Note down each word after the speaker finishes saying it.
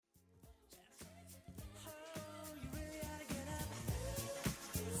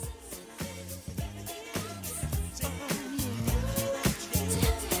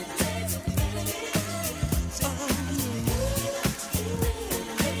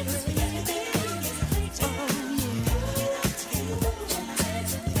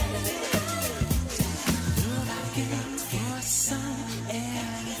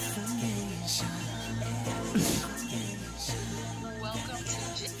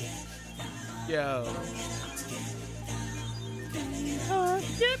Yo.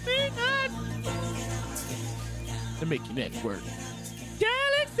 Get me nuts. To make your neck work.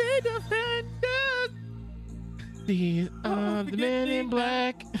 Galaxy Defenders. These are the men in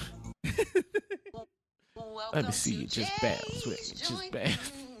black. Let me see you just bounce with me. Just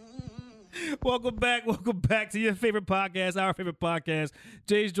bounce. Welcome back to your favorite podcast, our favorite podcast,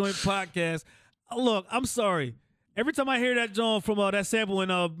 Jay's Joint Podcast. Look, I'm sorry. Every time I hear that John from that sample in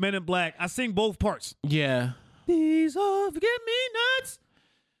Men in Black, I sing both parts. Yeah. These are forget me nuts,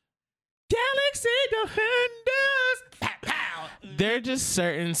 Galaxy Defenders. Pow, pow. There are just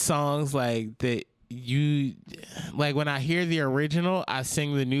certain songs like that you like when I hear the original, I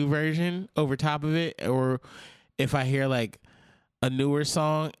sing the new version over top of it, or if I hear like a newer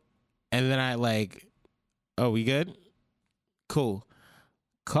song and then I like, oh, we good? Cool.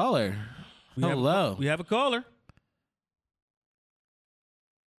 Caller. Hello. We have a caller.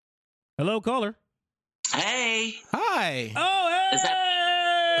 Hello, caller. Hey. Hi. Oh, hey. Is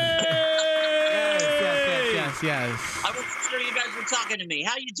Yes. I wasn't sure you guys were talking to me.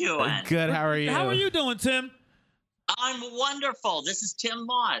 How you doing? Good. How are you? How are you doing, Tim? I'm wonderful. This is Tim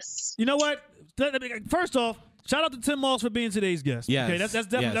Moss. You know what? First off, shout out to Tim Moss for being today's guest. Yes. Okay, that's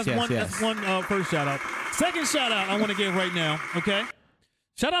definitely that's one first shout out. Second shout out I want to give right now. Okay,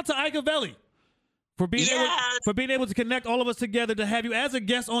 shout out to Ike Avelli for being able to connect all of us together to have you as a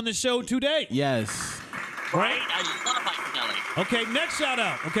guest on the show today. Yes. Right? I love Ike Kelly. Okay, next shout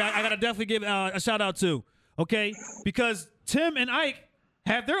out. Okay, I gotta definitely give a shout out too. Okay, because Tim and Ike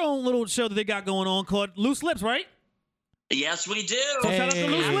have their own little show that they got going on called Loose Lips, right? Yes, we do. So shout out to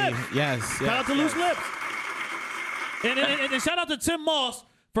Loose Lips. Yes. Shout out to Loose Lips. And shout out to Tim Moss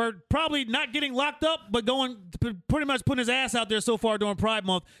for probably not getting locked up, but pretty much putting his ass out there so far during Pride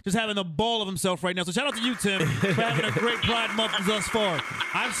Month, just having a ball of himself right now. So shout out to you, Tim, for having a great Pride Month thus far.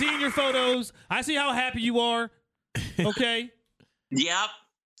 I've seen your photos. I see how happy you are. Okay? Yep.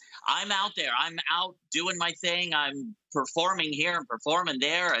 I'm out there. I'm out doing my thing. I'm performing here and performing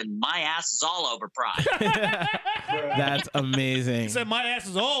there, and my ass is all over Pride. That's amazing. He said my ass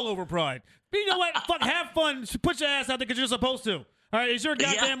is all over Pride. But you know what? Fuck, have fun. Put your ass out there because you're supposed to. All right? It's your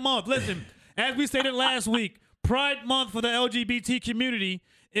goddamn month. Listen, as we stated last week, Pride Month for the LGBT community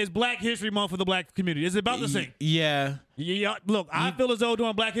is Black History Month for the Black community. It's about the same. Yeah. Look, I feel as though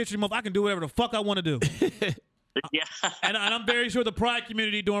during Black History Month, I can do whatever the fuck I want to do. Yeah. And I'm very sure the Pride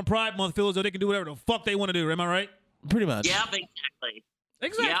community during Pride Month feels as though they can do whatever the fuck they want to do. Am I right? Pretty much. Yep, exactly.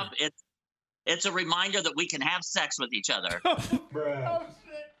 Exactly. Yep, it's a reminder that we can have sex with each other. Oh, shit.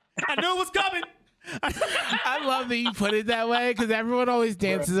 I knew it was coming. I love that you put it that way because everyone always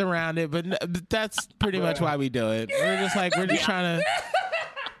dances around it, but that's pretty much why we do it. We're just trying to.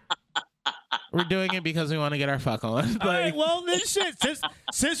 We're doing it because we want to get our fuck on. All right, well, then shit.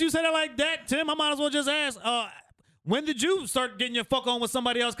 Since you said it like that, Tim, I might as well just ask. When did you start getting your fuck on with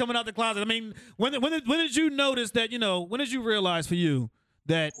somebody else coming out the closet? I mean, when did you notice that, when did you realize for you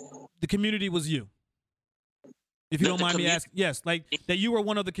that the community was you? If you don't mind me asking. Yes, like that you were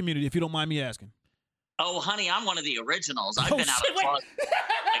one of the community, if you don't mind me asking. Oh, honey, I'm one of the originals. I've been out of closet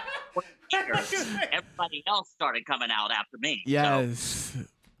for like 20 years. Everybody else started coming out after me. Yes.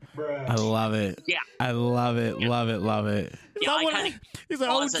 So. I love it. Yeah. I love it. Love it. Love it. Yeah, He's an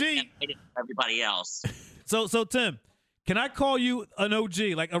OG. Everybody else. So Tim, can I call you an OG,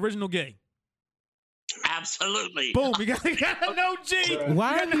 like original gay? Absolutely. Boom, we got an OG.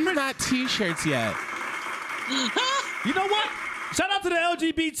 Why are these not t-shirts yet? You know what? Shout out to the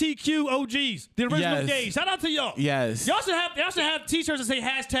LGBTQ OGs, the original gays. Shout out to y'all. Yes. Y'all should have t-shirts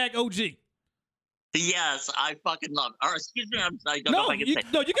that say #OG. Yes, I fucking love. Or excuse me, I don't No, know if I can you say.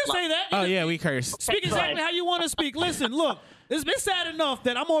 can say that. Oh yeah, we curse. Speak exactly how you want to speak. Listen, look, it's been sad enough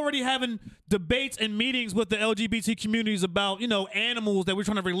that I'm already having debates and meetings with the LGBT communities about, animals that we're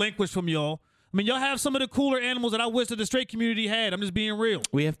trying to relinquish from y'all. I mean, y'all have some of the cooler animals that I wish that the straight community had. I'm just being real.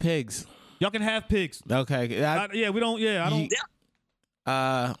 We have pigs. Y'all can have pigs. Okay. We don't. Yeah, I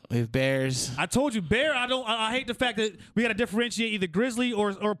don't. We have bears. I told you, bear. I hate the fact that we got to differentiate either grizzly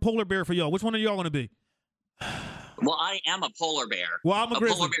or polar bear for y'all. Which one of y'all want to be? Well, I am a polar bear. Well, I'm a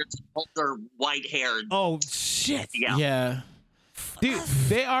grizzly. Polar bear's older, white-haired. Oh shit! Yeah. Dude,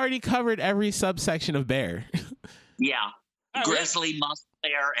 they already covered every subsection of bear. Yeah. Right, Grizzly, muscle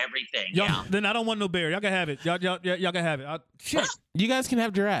bear, everything. Y'all, then I don't want no bear. Y'all can have it. Y'all can have it. Shit. You guys can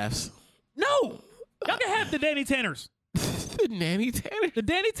have giraffes. No. Y'all can have the Danny Tanners. The Nanny Tanners? The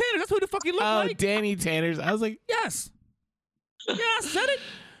Danny Tanners. That's who the fuck you look like. Oh, Danny Tanners. I was like, yes. Yeah, I said it.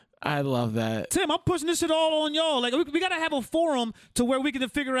 I love that. Tim, I'm pushing this shit all on y'all. Like, we got to have a forum to where we can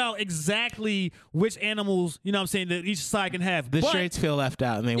figure out exactly which animals, you know what I'm saying, that each side can have. The straights feel left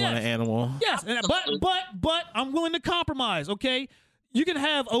out and they want an animal. Yes, but I'm willing to compromise, okay? You can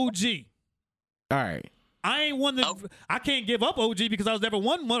have OG. All right. I ain't one that I can't give up OG because I was never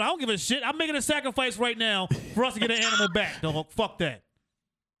one. I don't give a shit. I'm making a sacrifice right now for us to get an animal back. Dog. Fuck that.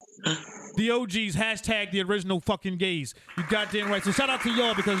 The OGs, hashtag the original fucking gays. You goddamn right. So shout out to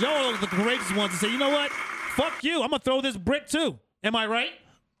y'all because y'all are the courageous ones to say, you know what? Fuck you. I'm going to throw this brick too. Am I right?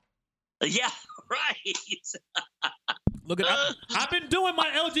 Yeah, right. Look at I've been doing my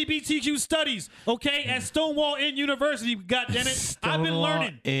LGBTQ studies, okay, at Stonewall Inn University, goddammit. I've been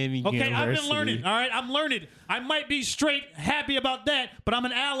learning. Okay, I've been learning. All right, I'm learning. I might be straight happy about that, but I'm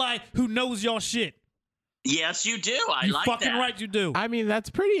an ally who knows y'all shit. Yes, you do. I you like fucking that. right, you do. I mean, that's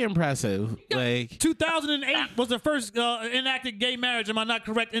pretty impressive. Like 2008 was the first enacted gay marriage. Am I not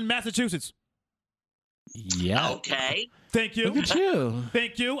correct? In Massachusetts. Yeah. Okay. Thank you. Look at you.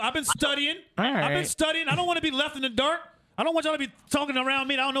 Thank you. I've been studying. All right. I've been studying. I don't want to be left in the dark. I don't want y'all to be talking around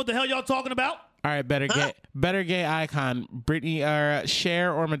me. I don't know what the hell y'all talking about. All right, better gay icon, Britney or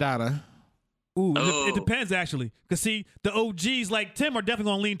Cher or Madonna. Ooh, it depends actually. Cause see, the OGs like Tim are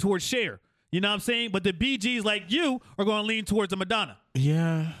definitely gonna lean towards Cher. You know what I'm saying? But the BGs like you are gonna lean towards the Madonna.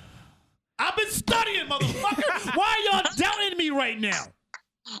 Yeah. I've been studying, motherfucker. Why are y'all doubting me right now?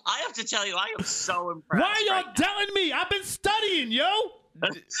 I have to tell you, I am so impressed. Why are y'all doubting me? I've been studying, yo.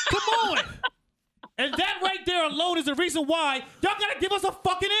 Come on. And that right there alone is the reason why y'all gotta give us a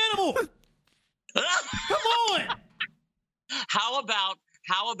fucking animal. Come on. How about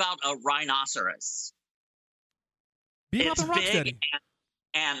a rhinoceros? It's big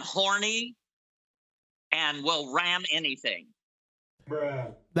and horny and will ram anything.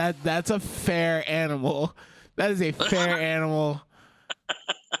 Bruh. That's a fair animal. That is a fair animal.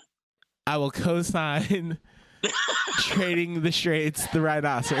 I will co-sign trading the straights, the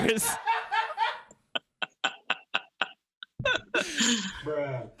rhinoceros.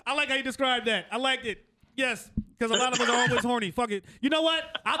 Bruh. I like how you described that. I liked it. Yes, because a lot of us are always horny. Fuck it. You know what?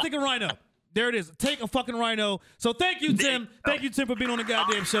 I'll take a rhino. There it is. Take a fucking rhino. So thank you, Tim. Thank you, Tim, for being on the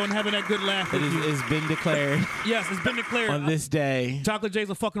goddamn show and having that good laugh. It's been declared. Yes, it's been declared. On this day. Chocolate J's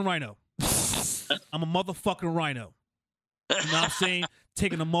a fucking rhino. I'm a motherfucking rhino. You know what I'm saying?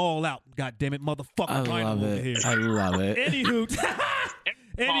 Taking them all out. God damn it, motherfucking rhino love over it. here. I love it.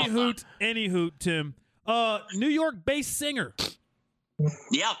 Any hoot, Tim. New York-based singer.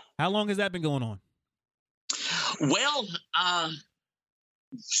 Yeah. How long has that been going on? Well,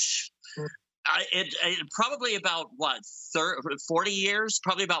 it probably about 40 years,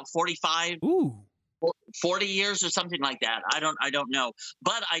 probably about 45. Ooh. 40 years or something like that. I don't know.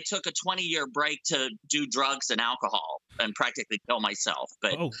 But I took a 20-year break to do drugs and alcohol and practically kill myself.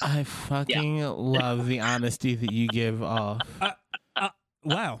 But I fucking love the honesty that you give off.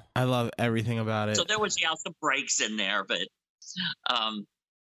 Wow. I love everything about it. So there was some breaks in there, but I'm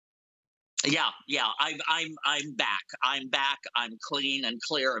back. I'm back. I'm clean and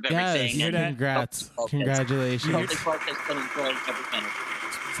clear of everything. Yes, congrats. Congratulations. Totally focused and enjoying every minute.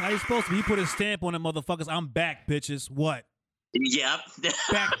 That's how you supposed to be. You put a stamp on it, motherfuckers. I'm back, bitches. What? Yep.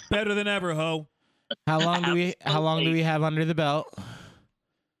 Back better than ever, ho. How long do we have under the belt?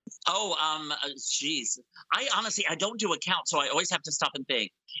 Geez. I honestly don't do a count, so I always have to stop and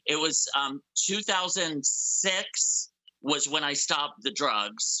think. It was 2006 was when I stopped the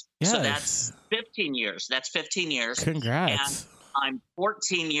drugs. Yes. So that's 15 years. Congrats. And I'm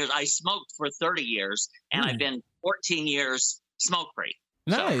 14 years. I smoked for 30 years, and I've been 14 years smoke-free.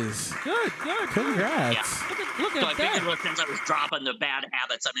 Nice. So, good. Congrats. Yeah. Look at I that. figured since I was dropping the bad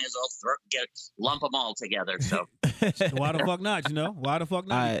habits, I may as well lump them all together. So Why the fuck not, you know? Why the fuck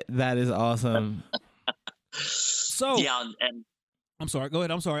not? That is awesome. So yeah, and I'm sorry. Go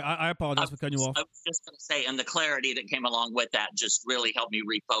ahead. I'm sorry. I apologize for cutting you off. I was just going to say, and the clarity that came along with that just really helped me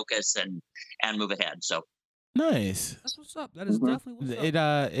refocus and move ahead. So nice. That's what's up. That is definitely what's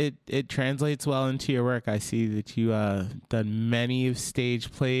up. It translates well into your work. I see that you done many of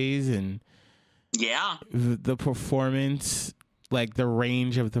stage plays and the performance, like the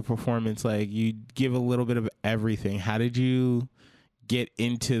range of the performance, like you give a little bit of everything. How did you get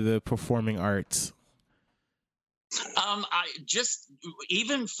into the performing arts? I just,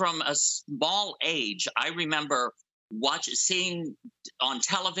 even from a small age, I remember seeing on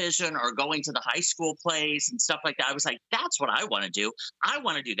television or going to the high school plays and stuff like that. I was like, that's what I want to do. I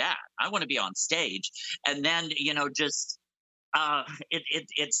want to do that. I want to be on stage. And then, just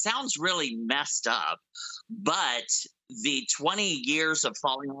it sounds really messed up, but the 20 years of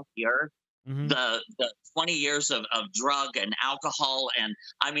falling off the earth the 20 years of drug and alcohol. And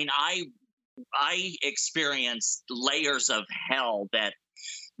I mean, I experienced layers of hell that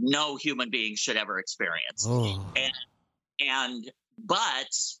no human being should ever experience. Oh. But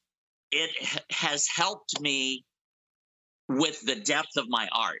it has helped me with the depth of my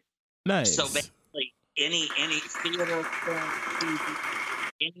art. Nice. So basically, any theater, film,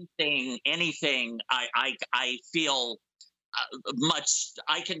 anything, I feel much.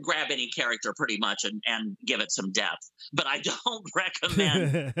 I can grab any character pretty much and give it some depth. But I don't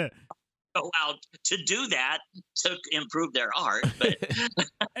recommend go out to do that to improve their art. But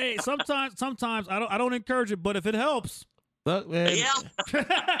hey, sometimes I don't encourage it, but if it helps, look, man. yeah.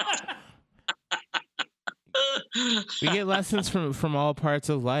 We get lessons from all parts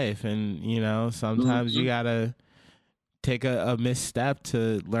of life, and sometimes you gotta take a misstep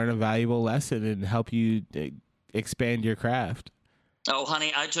to learn a valuable lesson and help you expand your craft. Oh,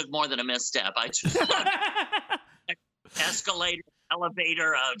 honey, I took more than a misstep. I took escalator,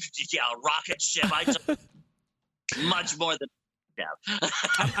 elevator, rocket ship. I took much more than a step.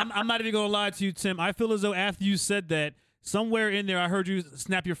 I'm not even gonna lie to you, Tim. I feel as though after you said that, somewhere in there I heard you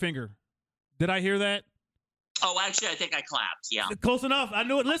snap your finger. Did I hear that? Oh, actually, I think I clapped. Yeah. Close enough. I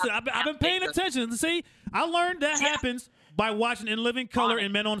knew it. Listen, I've been paying attention. See, I learned that happens by watching In Living Color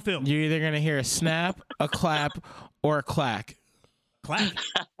and Men on Film. You're either going to hear a snap, a clap, or a clack. Clack?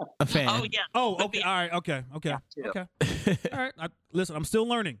 A fan. Oh, yeah. Oh, okay. All right. Okay. Okay. Okay. All right. Listen, I'm still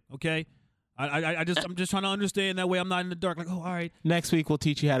learning. Okay. I'm just trying to understand. That way I'm not in the dark. Like, oh, all right. Next week, we'll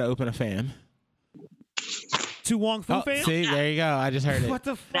teach you how to open a fan. To Wong Fu fan? See, there you go. I just heard it. What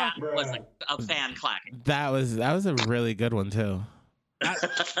the fuck? That was a fan clacking. That was a really good one too.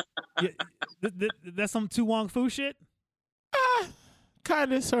 That's some Tu Wong Fu shit?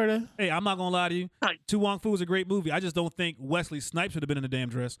 Kind of, sort of. Hey, I'm not going to lie to you. Tu Wong Fu is a great movie. I just don't think Wesley Snipes should have been in the damn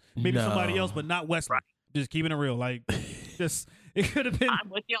dress. Maybe somebody else, but not Wesley. Right. Just keeping it real. Like, it could have been. I'm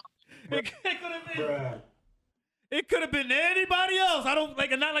with you. It could have been. It could have been anybody else. I don't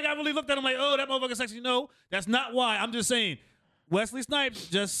like, not like I really looked at him like, oh, that motherfucker's sexy. No, that's not why. I'm just saying, Wesley Snipes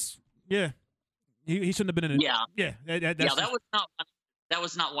he shouldn't have been in it. Yeah, that's that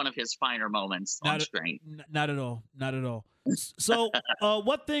was not one of his finer moments on screen. Not at all. Not at all. So,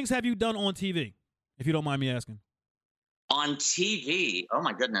 what things have you done on TV, if you don't mind me asking? On TV, oh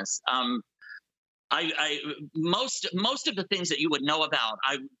my goodness. I most of the things that you would know about,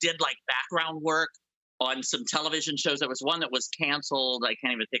 I did like background work on some television shows. There was one that was canceled. I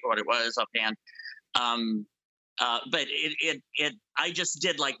can't even think of what it was offhand. But I just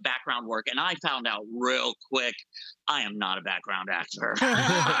did like background work, and I found out real quick, I am not a background actor.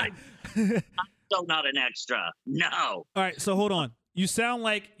 I'm so not an extra. No. All right, so hold on. You sound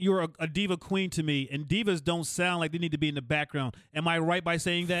like you're a diva queen to me, and divas don't sound like they need to be in the background. Am I right by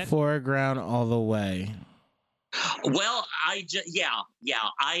saying that? Foreground all the way. Well, I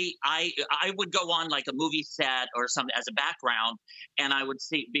would go on like a movie set or something as a background, and I would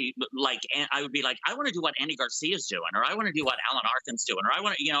be like, I want to do what Andy Garcia's doing, or I want to do what Alan Arkin's doing, or I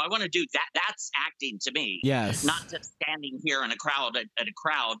want to do that. That's acting to me. Yes. Not just standing here in a crowd at a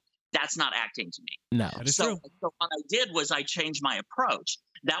crowd. That's not acting to me. No. That is true. So what I did was I changed my approach.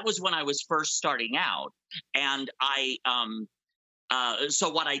 That was when I was first starting out, and so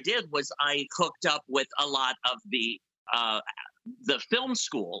what I did was I hooked up with a lot of the film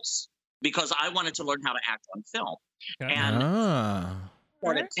schools because I wanted to learn how to act on film, and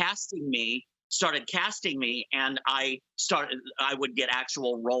started casting me, and I would get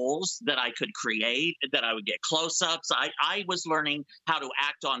actual roles that I could create, that I would get close-ups. I was learning how to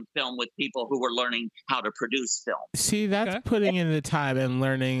act on film with people who were learning how to produce film. See, that's putting in the time and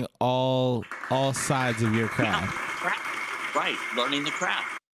learning all sides of your craft. Right, learning the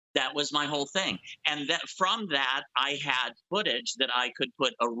craft. That was my whole thing. And from that, I had footage that I could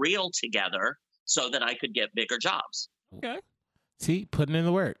put a reel together so that I could get bigger jobs. Okay. See, putting in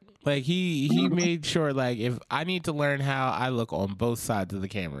the work. Like he made sure, like, if I need to learn how I look on both sides of the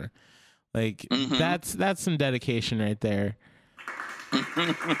camera, like that's some dedication right there.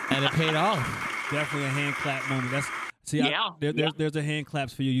 And it paid off. Definitely a hand clap moment. There's a hand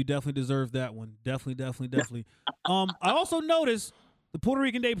claps for you. You definitely deserve that one. Definitely. I also noticed the Puerto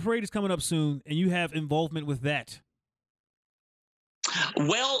Rican Day Parade is coming up soon, and you have involvement with that.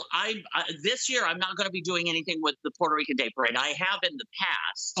 Well, this year I'm not going to be doing anything with the Puerto Rican Day Parade. I have in the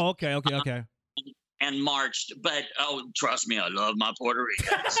past. Oh, okay. And marched, but trust me, I love my Puerto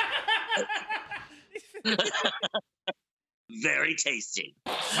Ricans. Very tasty.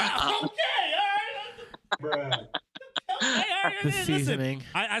 Okay, all right. All The listen, seasoning.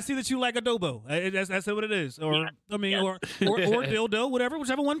 I see that you like adobo. That's what it is. Or Yeah. I mean, Yeah. or dildo,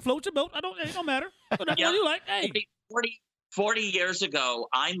 whichever one floats your boat. It don't matter. Whatever Yeah. one you like. Hey, 40 years ago,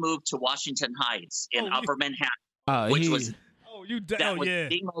 I moved to Washington Heights in Oh, you- Upper Manhattan, which was oh was yeah.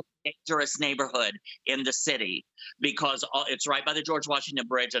 the most dangerous neighborhood in the city because it's right by the George Washington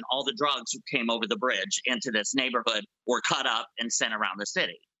Bridge, and all the drugs who came over the bridge into this neighborhood were cut up and sent around the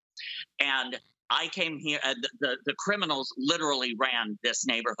city. And I came here, the criminals literally ran this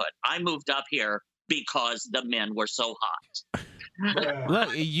neighborhood. I moved up here because the men were so hot. Look,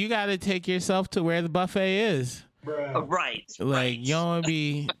 you got to take yourself to where the buffet is. Right. Like right. you don't want to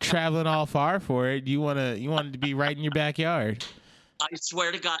be traveling all far for it. You want it to be right in your backyard. I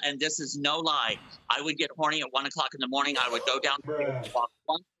swear to God, and this is no lie, I would get horny at 1 o'clock in the morning. I would go down the street, walk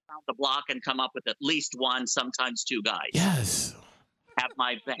one around the block, and come up with at least one, sometimes two guys. Yes, Have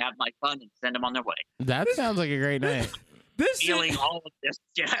my fun and send them on their way. that sounds like a great night. This Feeling shit, all of this.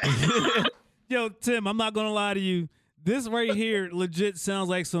 Yeah. yo, Tim, I'm not gonna lie to you. This right here legit sounds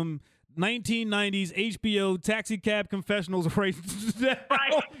like some 1990s HBO taxi cab confessionals right now.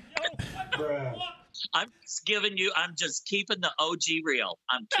 Right. Yo, I'm just keeping the OG real.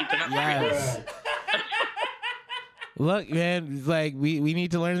 I'm keeping it real. Yes. Look, man, like we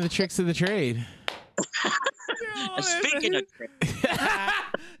need to learn the tricks of the trade. Speaking of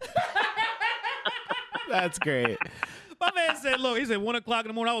That's great. my man said, look, he said 1 o'clock in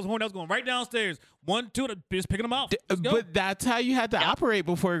the morning. I was horny. I was going right downstairs. 1, 2, just picking them out. Let's go. But that's how you had to Yeah. operate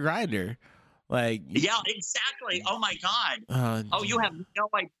before Grindr. Like, yeah, exactly. Oh my God. Oh, you have no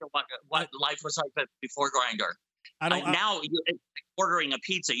idea what life was like before Grindr. I don't. Now it's like ordering a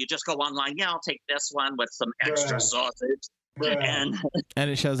pizza. You just go online. Yeah, I'll take this one with some extra sausage. And and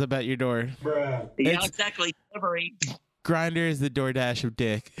it shows up at your door. yeah, It's- exactly. Delivery. Grindr is the DoorDash of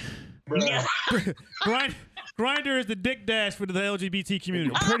dick. Yeah. Grindr is the dick dash for the LGBT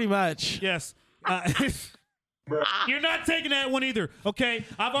community. Pretty much. Yes. You're not taking that one either. Okay,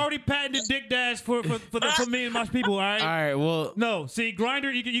 I've already patented Dick Dash for me and my people. All right. All right. Well, No, see,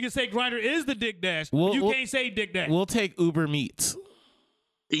 Grindr. You can say Grindr is the Dick Dash. We'll- but you we'll- can't say Dick Dash. we'll take Uber Meats.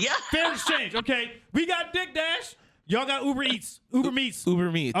 Yeah. Fair exchange. Okay, we got Dick Dash. Y'all got Uber Eats. Uber Meats.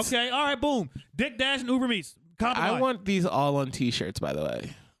 Uber Meats. Okay. All right. Boom. Dick Dash and Uber Meats. Compromise. I want these all on T-shirts, by the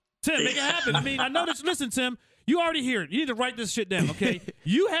way. Tim, make it happen. I mean, I know this. Listen, Tim, you already hear it. You need to write this shit down. Okay.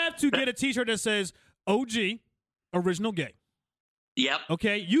 You have to get a T-shirt that says OG Original Gay. Yep.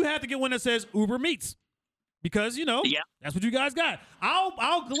 Okay, you have to get one that says Uber Meats because Yeah. that's what you guys got.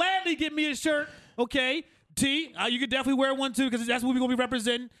 I'll gladly get me a shirt. Okay, T, you could definitely wear one too because that's what we're gonna be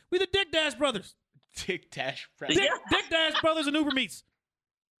representing. We the Dick Dash Brothers, Dick Dash. Dick Dash Brothers and Uber Meats.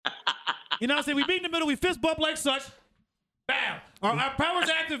 You know what I'm saying? We meet in the middle. We fist bump like such. Bam! Our powers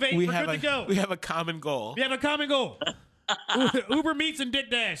activate. We're good to go. We have a common goal. We have a common goal. Uber Meats and Dick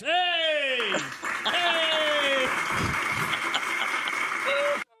Dash. Hey! Hey!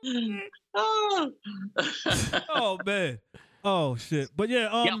 Oh. Oh man. Oh shit. But yeah.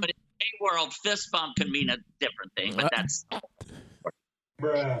 Yeah, but in the gay world, fist bump can mean a different thing. But that's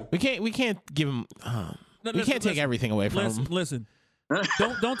We can't give him. We can't take everything away from him. Listen.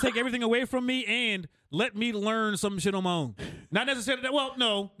 Don't take everything away from me and let me learn some shit on my own. Not necessarily that. Well,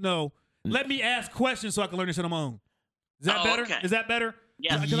 no. Let me ask questions so I can learn this shit on my own. Is that better? Okay. Is that better?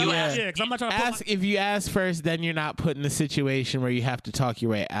 Yeah, Because you I'm, ask. yeah, 'cause I'm not trying to put If you ask first, then you're not put in a situation where you have to talk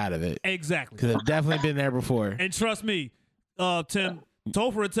your way out of it. exactly. Because I've definitely been there before. And trust me, Tim,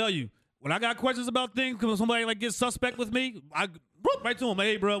 Topher will tell you when I got questions about things because somebody like gets suspect with me, I whoop, right to him.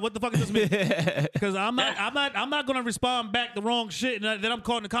 Hey, bro, what the fuck does this mean? Because I'm not gonna respond back the wrong shit and then I'm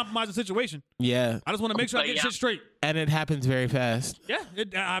caught in a compromising situation. Yeah, I just want to make sure I get Yeah. shit straight. and it happens very fast.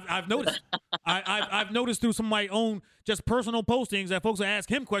 Yeah, I've noticed. I've noticed through some of my own just personal postings that folks ask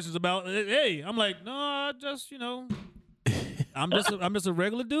him questions about. Hey, I'm like, no, I just I'm just a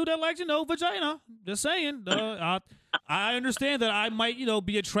regular dude that likes vagina. Just saying. I understand that I might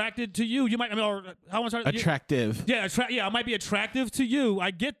be attracted to you. You might. I mean, or how much Attractive. Yeah, I might be attractive to you.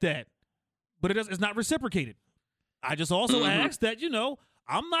 I get that, but it's not reciprocated. I just also ask that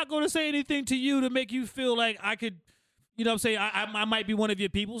I'm not going to say anything to you to make you feel like I could. What I'm saying, I might be one of your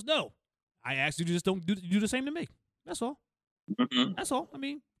peoples. No, I ask you to just don't do the same to me. That's all. Mhm. That's all. I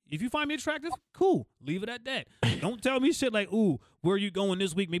mean, if you find me attractive, cool. Leave it at that. Don't tell me shit like, "Ooh, where are you going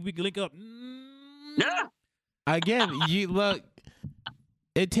this week? Maybe we can link up." Yeah. Again, you look.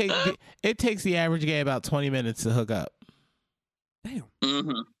 It takes the average gay about 20 minutes to hook up. Damn.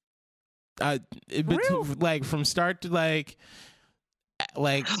 Mhm. real? Like from start to like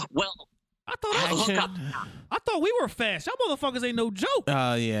Well, I thought we were fast. Y'all motherfuckers ain't no joke.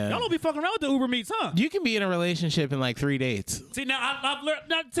 Oh yeah. Y'all don't be fucking around with the Uber Meets, huh? You can be in a relationship in like 3 dates. See, now I've learned.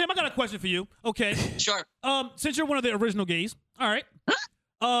 Now, Tim, I got a question for you. Okay. Sure. Since you're one of the original gays, all right.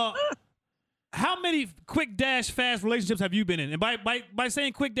 How many quick dash fast relationships have you been in? And by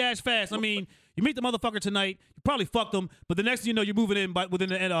saying quick dash fast, I mean you meet the motherfucker tonight, you probably fucked them, but the next thing you know, you're moving in within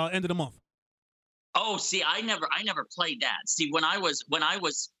the end of the month. Oh, see, I never played that. See, when I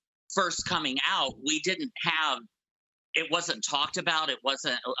was first coming out, we didn't have. It wasn't talked about. It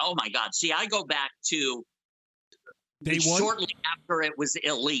wasn't. Oh my God. See, I go back to Day one? Shortly after it was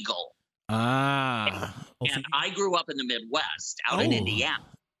illegal. Ah. And I grew up in the Midwest, out in Indiana.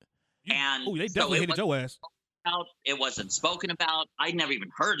 And they definitely hated your ass. It wasn't spoken about. I'd never even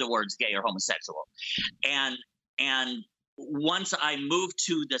heard the words gay or homosexual. And once I moved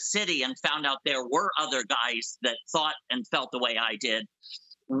to the city and found out there were other guys that thought and felt the way I did,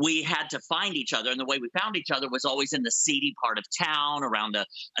 we had to find each other. And the way we found each other was always in the seedy part of town, around a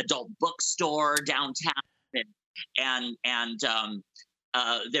adult bookstore downtown. And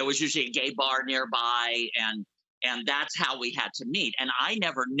there was usually a gay bar nearby. And that's how we had to meet. And I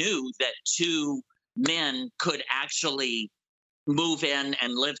never knew that two men could actually move in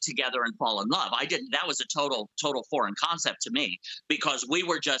and live together and fall in love. That was a total foreign concept to me, because we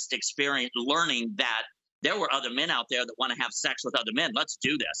were just learning that there were other men out there that want to have sex with other men. Let's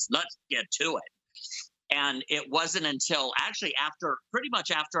do this. Let's get to it. And it wasn't until actually after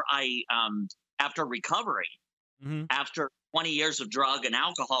recovery, after 20 years of drug and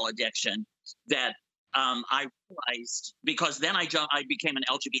alcohol addiction, that I realized, because then I became an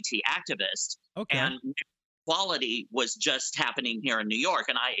LGBT activist, and equality was just happening here in New York,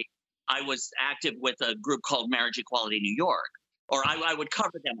 and I was active with a group called Marriage Equality New York, or I would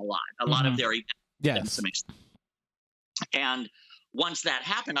cover them a lot of their events. Yes. And once that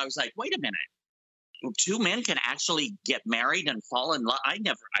happened, I was like, wait a minute, two men can actually get married and fall in love. I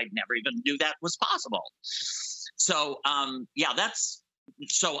never even knew that was possible. So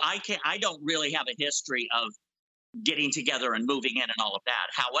so I don't really have a history of getting together and moving in and all of that.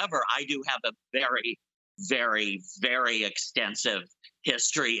 However, I do have a very, very, very extensive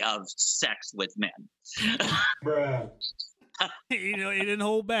history of sex with men. He didn't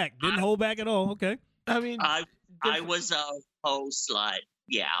hold back. Didn't hold back at all. Okay. I mean, I was a hoe slut.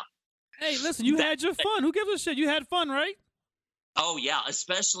 Yeah. Hey, listen, you had your fun. Who gives a shit? You had fun, right? Oh, yeah,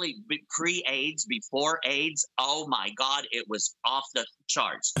 especially pre-AIDS, before AIDS. Oh, my God, it was off the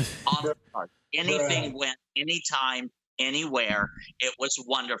charts. Off the charts. Anything went, anytime, anywhere. It was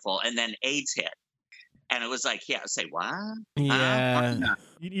wonderful. And then AIDS hit. And it was like, say what? Yeah.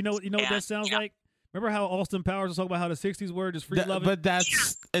 You know what that sounds like? Remember how Austin Powers was talking about how the 60s were just free loving? But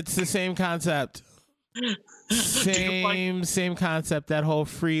it's the same concept. Same concept. That whole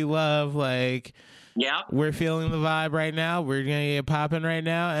free love, like, yeah, we're feeling the vibe right now. We're gonna get popping right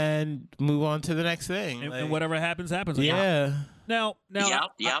now and move on to the next thing. And whatever happens. Yeah. Now,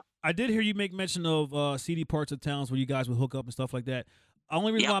 yeah. I did hear you make mention of seedy parts of towns where you guys would hook up and stuff like that. The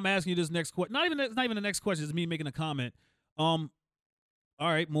only reason why I'm asking you this next question, not even the next question, is me making a comment. All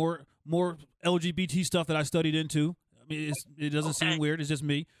right, more LGBT stuff that I studied into. I mean, it doesn't seem weird. It's just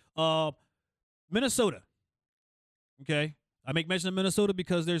me. Minnesota. Okay, I make mention of Minnesota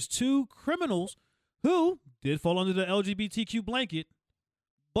because there's two criminals who did fall under the LGBTQ blanket,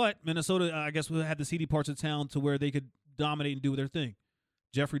 but Minnesota, I guess, had the seedy parts of town to where they could dominate and do their thing.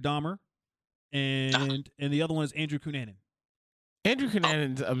 Jeffrey Dahmer, and the other one is Andrew Cunanan. Andrew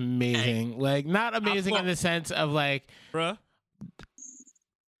Cunanan's amazing. Like, not amazing in the sense of like, bruh.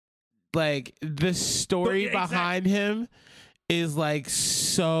 Like, the story behind him is like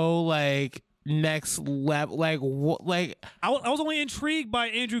so like next level. Like, what? Like, I was only intrigued by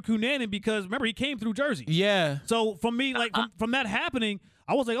Andrew Cunanan because remember he came through Jersey. Yeah. So from me, like from that happening,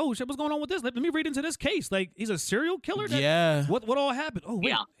 I was like, oh shit, what's going on with this? Let me read into this case. Like, he's a serial killer. Yeah. What all happened? Oh wait,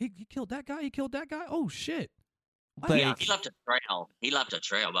 yeah. he killed that guy. He killed that guy. Oh shit. Like, yeah, he left a trail. He left a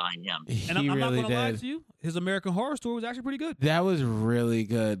trail behind him. And I'm really not going to lie did. to you. His American Horror Story was actually pretty good. That was really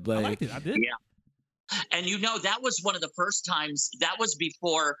good. Like, I liked it. I did. Yeah. And that was one of the first times. That was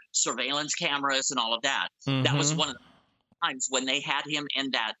before surveillance cameras and all of that. That was one of the times when they had him in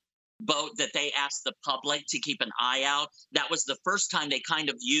that boat that they asked the public to keep an eye out. That was the first time they kind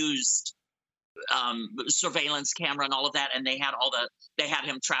of used surveillance camera and all of that, and they had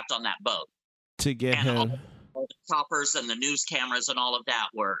him trapped on that boat to get him. All the choppers and the news cameras and all of that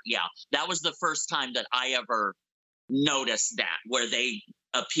that was the first time that I ever noticed that, where they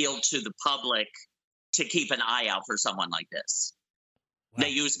appealed to the public to keep an eye out for someone like this. Wow. They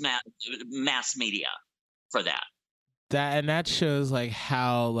use mass media for that. That shows like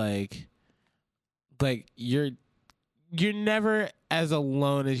how like like you're never as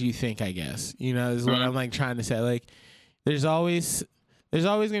alone as you think, I guess. You know, is what I'm like trying to say. Like there's always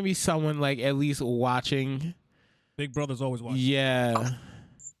gonna be someone like at least watching. Big Brother's always watching. Yeah.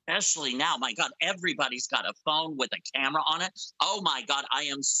 Especially now, my God, everybody's got a phone with a camera on it. Oh my God, I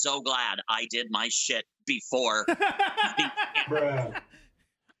am so glad I did my shit before.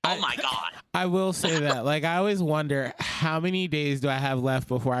 Oh my God. I will say that. Like, I always wonder how many days do I have left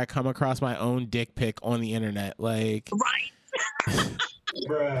before I come across my own dick pic on the internet? Like, Right.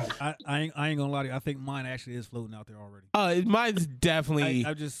 I ain't gonna lie to you. I think mine actually is floating out there already. oh, mine's definitely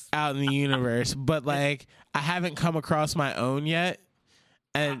I just out in the universe, but like, I haven't come across my own yet.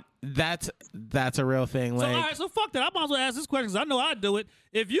 And that's a real thing. so Like, all right, so fuck that. I might as well ask this question because I know I'd do it.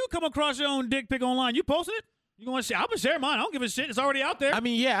 If you come across your own dick pic online, you posting it? You gonna share? I'm gonna share mine. I don't give a shit. It's already out there. I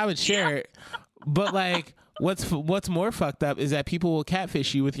mean, yeah, I would share it, but like, what's more fucked up is that people will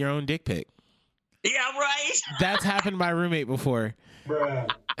catfish you with your own dick pic. Yeah, right. That's happened to my roommate before.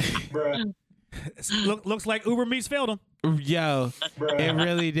 Looks like Uber Meets failed him. Yo, it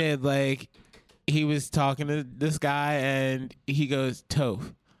really did. Like, he was talking to this guy, and he goes,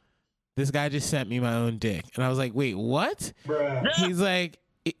 "Toph, this guy just sent me my own dick," and I was like, "Wait, what?" He's like,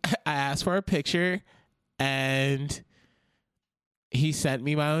 "I asked for a picture, and he sent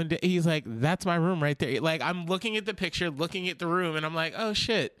me my own dick." He's like, "That's my room right there." Like, I'm looking at the picture, looking at the room, and I'm like, "Oh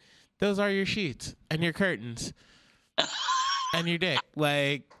shit, those are your sheets and your curtains and your dick."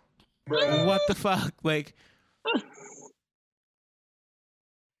 Like, what the fuck? Like,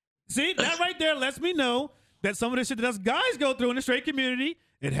 see, that right there lets me know that some of the shit that us guys go through in the straight community,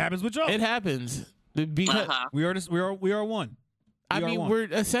 it happens with y'all. it happens because We are one. I We are mean, one. we're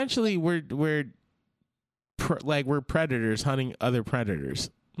essentially we're predators hunting other predators.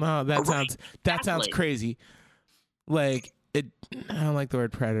 No, that Right, sounds exactly. crazy. Like it, I don't like the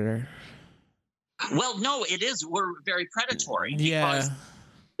word predator. Well, no, it is. We're very predatory. Yeah,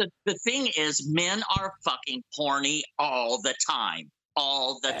 Because the thing is, men are fucking horny all the time.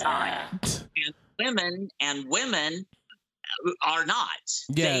 All the time. And women are not.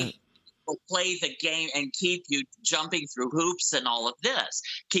 Yeah. They will play the game and keep you jumping through hoops and all of this.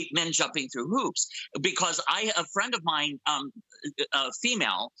 Keep men jumping through hoops. Because a friend of mine, a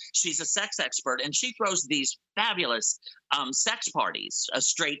female, she's a sex expert, and she throws these fabulous sex parties,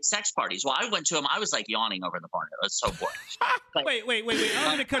 straight sex parties. Well, I went to them. I was like yawning over the party. It was so boring. Wait.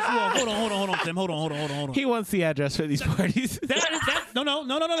 I'm gonna cut you off. Hold on, Tim. Hold on. he wants the address for these parties.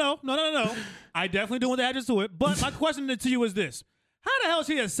 No. I definitely don't want the address to it. But my question to you is this: how the hell is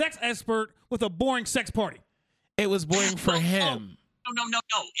he a sex expert with a boring sex party? It was boring for him. No.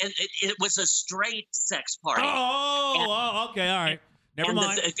 It was a straight sex party. Oh, okay, all right. Never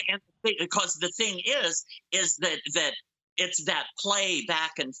mind. Because the thing is that it's that play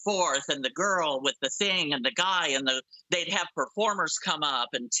back and forth, and the girl with the thing and the guy, and they'd have performers come up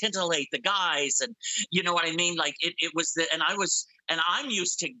and titillate the guys, and you know what I mean? Like it was and I'm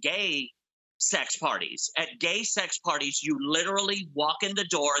used to gay sex parties. At gay sex parties, you literally walk in the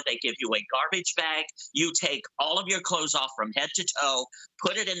door, they give you a garbage bag, you take all of your clothes off from head to toe,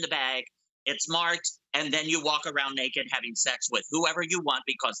 put it in the bag, it's marked, and then you walk around naked having sex with whoever you want,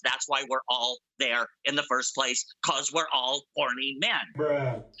 because that's why we're all there in the first place, because we're all horny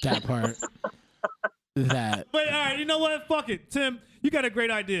men. That part. That. But all right, you know what? Fuck it, Tim. You got a great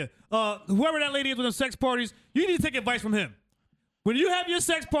idea. Whoever that lady is with them sex parties, you need to take advice from him. When you have your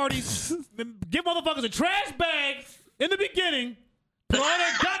sex parties, give motherfuckers a trash bag in the beginning. Put all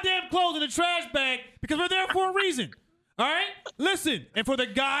their goddamn clothes in the trash bag because we're there for a reason. All right? Listen. And for the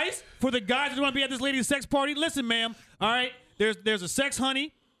guys that want to be at this lady's sex party, listen, ma'am. All right? There's a sex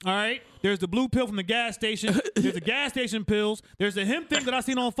honey. All right? There's the blue pill from the gas station. There's the gas station pills. There's the hemp thing that I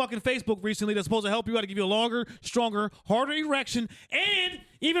seen on fucking Facebook recently that's supposed to help you out to give you a longer, stronger, harder erection. And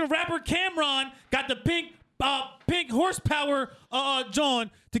even rapper Cameron got the pink horsepower,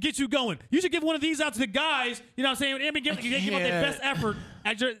 John, to get you going. You should give one of these out to the guys. You know what I'm saying? I mean, give them their best effort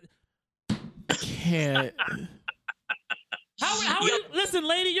at your. Can't. How are you? Listen,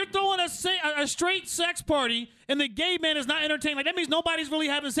 lady, you're throwing a straight sex party, and the gay man is not entertained. Like that means nobody's really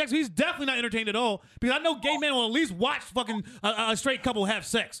having sex. He's definitely not entertained at all. Because I know gay men will at least watch fucking a straight couple have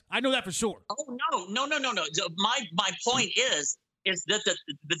sex. I know that for sure. Oh no. My point is that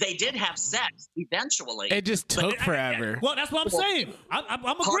they did have sex eventually. It just took forever. Well, that's what I'm saying.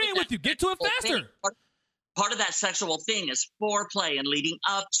 I'm agreeing with you. Get to it faster. Part of that sexual thing is foreplay and leading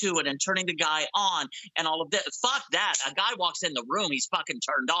up to it and turning the guy on and all of that. Fuck that. A guy walks in the room, he's fucking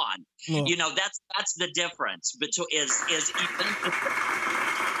turned on. Well, you know, that's the difference between is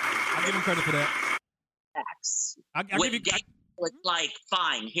I'll give him credit for that. sex. I'll give you. it's like,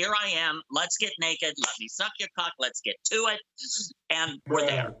 fine, here I am. Let's get naked. Let me suck your cock. Let's get to it. And we're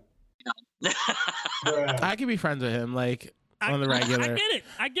there. I can be friends with him, like, on the regular.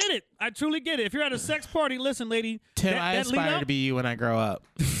 I get it. I truly get it. If you're at a sex party, listen, lady. Tim, I aspire to be you when I grow up.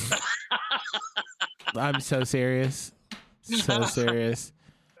 I'm so serious. So serious.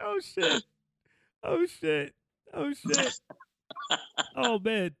 Oh, shit. Oh, shit. Oh, shit. Oh,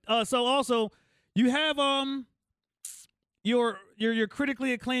 man. So, also, you have your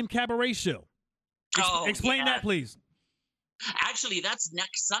critically acclaimed cabaret show. Explain that, please. Actually, that's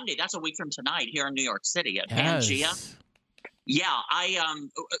next Sunday. That's a week from tonight here in New York City at Yes. Pangea. Yeah, I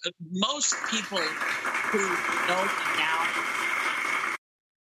most people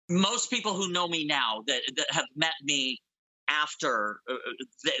who know me now that have met me after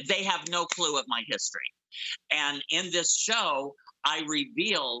they have no clue of my history. And in this show, I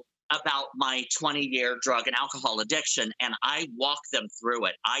reveal about my 20-year drug and alcohol addiction, and I walk them through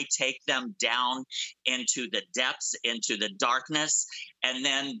it. I take them down into the depths, into the darkness, and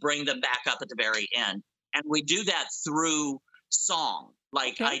then bring them back up at the very end. And we do that through song.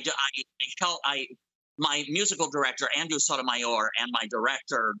 Like my musical director, Andrew Sotomayor, and my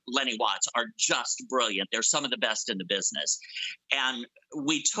director, Lenny Watts, are just brilliant. They're some of the best in the business. And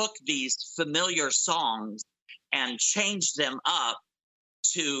we took these familiar songs and changed them up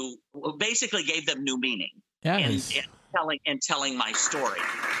to basically gave them new meaning in telling my story.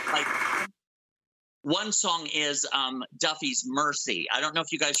 Like one song is Duffy's Mercy. I don't know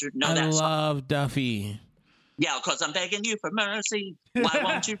if you guys know that song. I love Duffy. Yeah, because I'm begging you for mercy. Why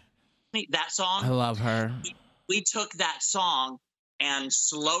won't you? That song. I love her. We took that song and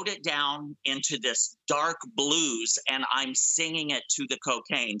slowed it down into this dark blues, and I'm singing it to the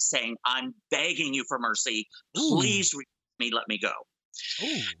cocaine, saying, "I'm begging you for mercy. Please release me. Let me go."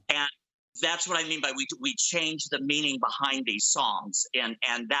 Ooh. And that's what I mean by we changed the meaning behind these songs, and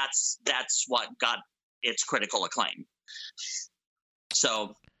that's what got its critical acclaim.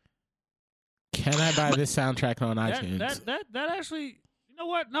 So, can I buy this soundtrack on iTunes? That actually, you know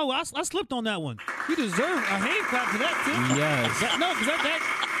what? No, I slipped on that one. You deserve a hand clap for that too. Yes.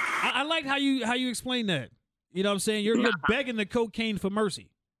 Because I like how you explain that. You know what I'm saying? You're begging the cocaine for mercy.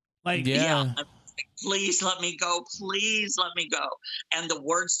 Like yeah. Please let me go. Please let me go. And the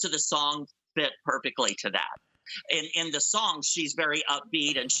words to the song fit perfectly to that. In the song, she's very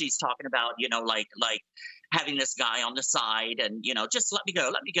upbeat, and she's talking about, like having this guy on the side and, just let me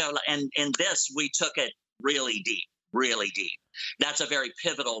go, let me go. And in this, we took it really deep, really deep. That's a very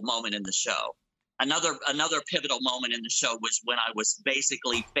pivotal moment in the show. Another pivotal moment in the show was when I was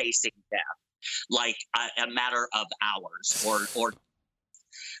basically facing death, like a matter of hours or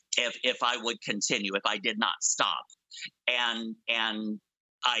if I would continue, if I did not stop. And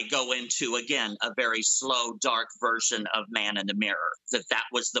I go into, again, a very slow, dark version of Man in the Mirror. That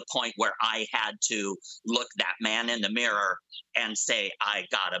was the point where I had to look that man in the mirror and say, I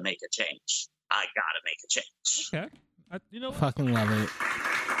got to make a change. I got to make a change. Okay. Fucking love it.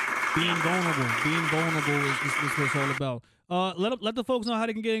 Being vulnerable is what it's all about. Let the folks know how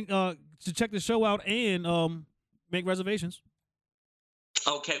they can get to check the show out and make reservations.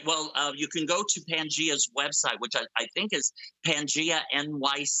 Okay, well, you can go to Pangea's website, which I think is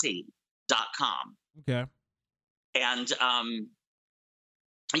PangeaNYC.com. Okay. And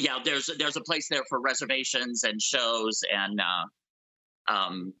there's a place there for reservations and shows and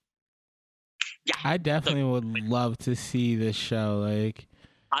I definitely would love to see this show. Like,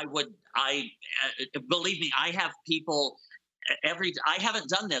 believe me, I have people. I haven't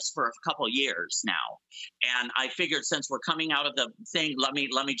done this for a couple years now, and I figured since we're coming out of the thing, let me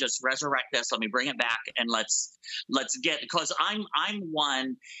just resurrect this. Let me bring it back, and let's get, because I'm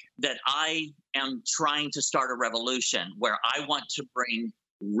one that I am trying to start a revolution where I want to bring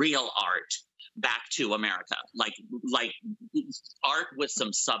real art back to America, like art with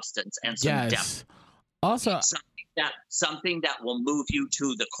some substance and some depth. Also, something that will move you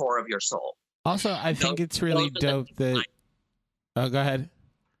to the core of your soul. Also, I think it's really dope that. Oh, go ahead.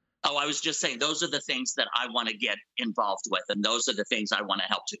 Oh, I was just saying, those are the things that I want to get involved with, and those are the things I want to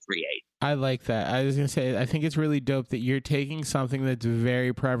help to create. I like that. I was going to say, I think it's really dope that you're taking something that's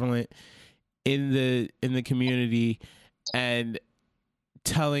very prevalent in the community and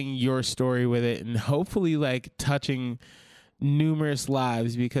telling your story with it, and hopefully like touching numerous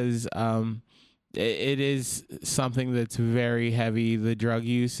lives, because it is something that's very heavy. The drug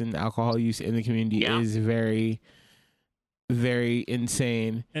use and alcohol use in the community is very, very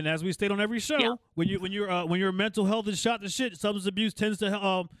insane. And as we state on every show, when your mental health is shot to shit, substance abuse tends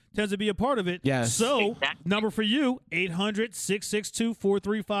to be a part of it. Yes. So number for you,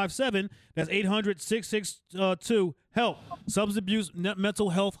 800-662-4357. That's 800-662-HELP. Substance abuse mental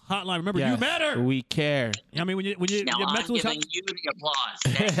health hotline. Remember, you matter. We care. I mean, when you now your I'm mental giving you the applause.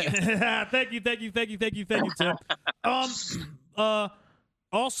 Thank you. thank you, Tim.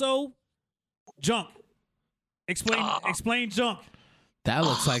 Also, junk. Explain junk. That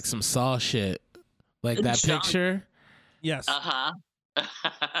looks like some Saw shit. Like that Junk. picture. Yes.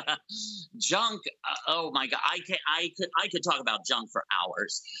 Junk. Oh my God. I could talk about junk for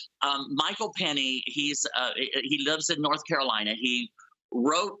hours. Michael Penny. He lives in North Carolina. He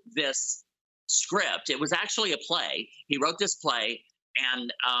wrote this script. It was actually a play. He wrote this play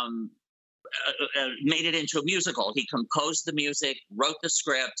and made it into a musical. He composed the music, wrote the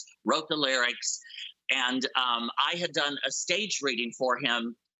script, wrote the lyrics. And I had done a stage reading for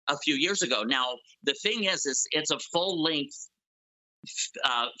him a few years ago. Now, the thing is it's a full-length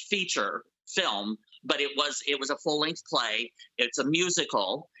feature film, but it was a full-length play. It's a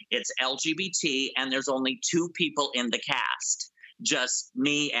musical. It's LGBT, and there's only 2 people in the cast, just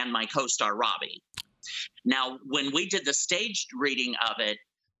me and my co-star Robbie. Now, when we did the staged reading of it,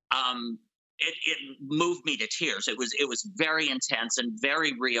 it moved me to tears. It was very intense and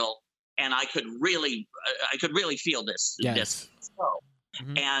very real. And I could really feel this. Yes. This show.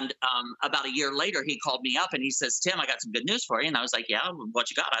 Mm-hmm. And about a year later, he called me up and he says, "Tim, I got some good news for you." And I was like, "Yeah,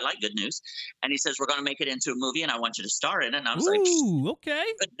 what you got? I like good news." And he says, "We're going to make it into a movie, and I want you to star in it." And I was like, "Okay,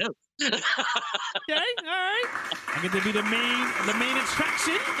 good news." Okay, all right. I get to be the main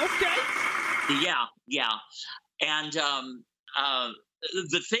attraction. Okay. Yeah. And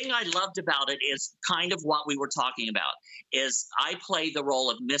the thing I loved about it is kind of what we were talking about. Is I play the role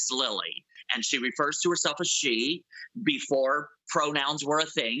of Miss Lily, and she refers to herself as she before pronouns were a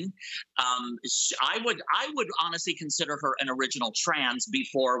thing. I would honestly consider her an original trans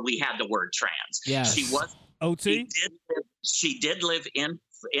before we had the word trans. Yes. She was OT. She did live in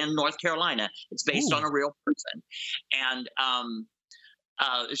North Carolina. It's based on a real person, and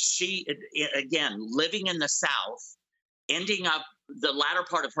she again living in the South, ending up the latter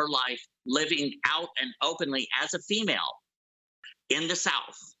part of her life living out and openly as a female in the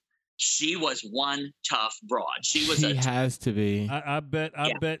South. She was one tough broad. She has to be. I bet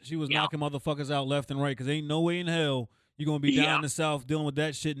she was knocking motherfuckers out left and right, because ain't no way in hell you're going to be down in the South dealing with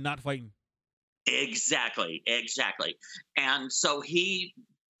that shit and not fighting. Exactly. And so he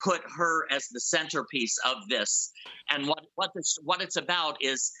put her as the centerpiece of this. And what it's about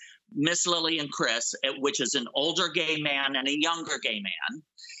is Miss Lily and Chris, which is an older gay man and a younger gay man,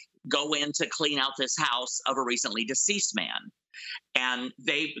 go in to clean out this house of a recently deceased man. And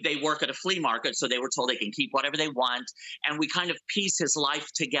they work at a flea market, so they were told they can keep whatever they want. And we kind of piece his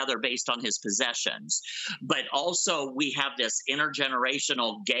life together based on his possessions. But also we have this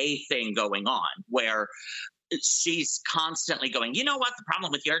intergenerational gay thing going on where she's constantly going, "You know what the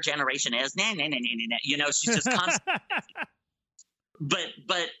problem with your generation is?" Nah. You know, she's just constantly.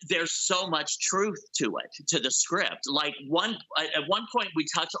 But there's so much truth to it, to the script. Like at one point we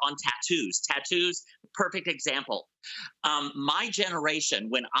touch on tattoos. Tattoos, perfect example. My generation,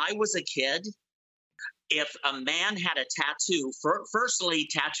 when I was a kid, if a man had a tattoo, firstly,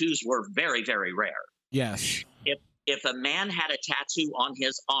 tattoos were very, very rare. Yes. If a man had a tattoo on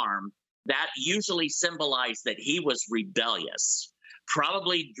his arm, that usually symbolized that he was rebellious.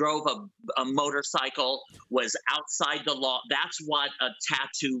 Probably drove a motorcycle, was outside the law. That's what a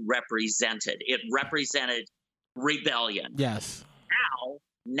tattoo represented. It represented rebellion. Yes.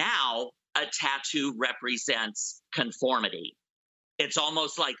 Now a tattoo represents conformity. It's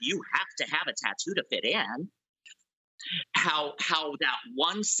almost like you have to have a tattoo to fit in. How that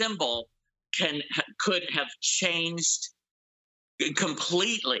one symbol could have changed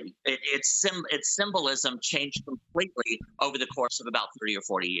completely. Its symbolism changed completely over the course of about 30 or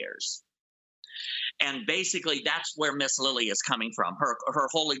 40 years. And basically that's where Miss Lily is coming from. Her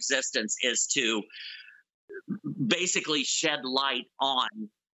whole existence is to basically shed light on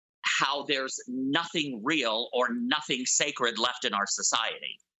how there's nothing real or nothing sacred left in our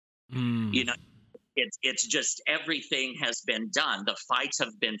society. You know, it's just everything has been done. The fights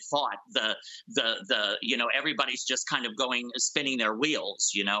have been fought. The you know, everybody's just kind of spinning their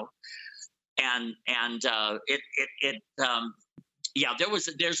wheels, you know, and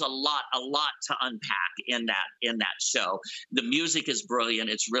there's a lot to unpack in that show. The music is brilliant.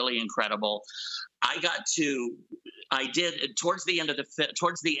 It's really incredible. I did towards the end of the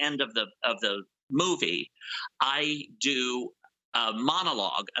movie, I do a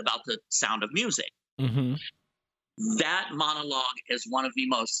monologue about the sound of music. Mm-hmm. That monologue is one of the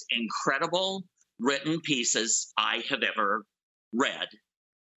most incredible written pieces I have ever read.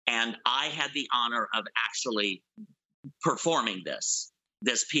 And I had the honor of actually performing this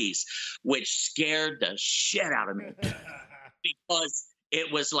piece, which scared the shit out of me because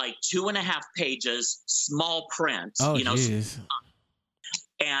it was like 2.5 pages, small print, Oh, geez.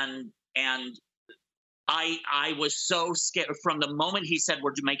 and I was so scared from the moment he said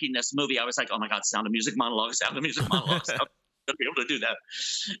we're making this movie. I was like, oh my God, Sound of Music monologue, Sound of Music monologue. I'm gonna be able to do that,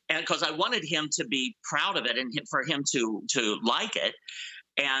 and because I wanted him to be proud of it and for him to like it.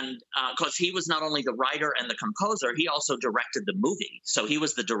 And because he was not only the writer and the composer, he also directed the movie. So he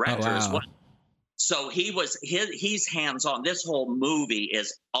was the director as well. So he's hands-on. This whole movie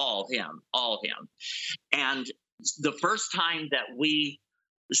is all him. And the first time that we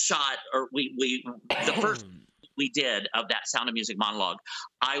shot, or the first we did of that Sound of Music monologue,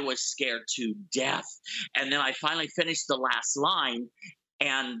 I was scared to death. And then I finally finished the last line,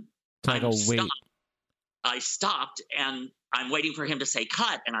 and I stopped, and I'm waiting for him to say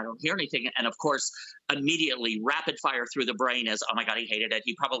cut, and I don't hear anything. And of course, immediately rapid fire through the brain is, oh my God, he hated it.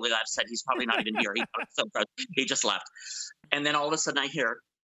 He probably left, said he's probably not even here. He just left. And then all of a sudden I hear,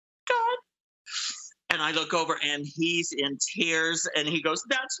 God. And I look over and he's in tears and he goes,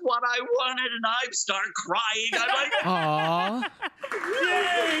 that's what I wanted. And I start crying. I'm like, aw.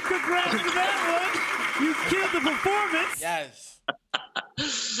 Yay, congrats to that one. You killed the performance. Yes.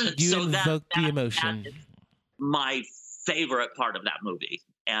 You invoked the emotion. That is my favorite part of that movie.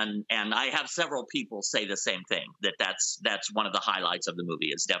 And I have several people say the same thing, that's one of the highlights of the movie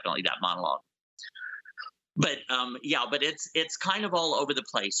is definitely that monologue. But but it's kind of all over the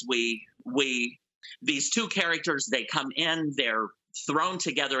place. These two characters, they come in, they're thrown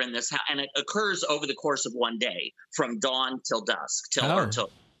together in this house, and it occurs over the course of one day, from dawn till dusk,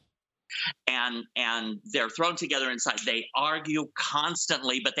 and they're thrown together inside. They argue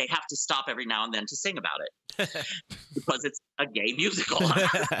constantly, but they have to stop every now and then to sing about it because it's a gay musical.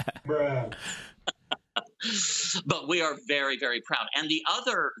 But we are very, very proud. And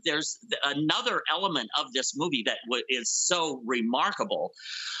there's another element of this movie that is so remarkable.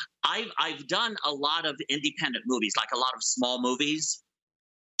 I've done a lot of independent movies, like a lot of small movies,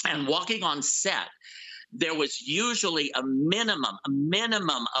 and walking on set, there was usually a minimum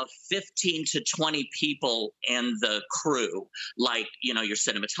of 15 to 20 people in the crew, like, your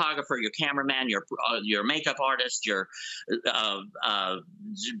cinematographer, your cameraman, your makeup artist, your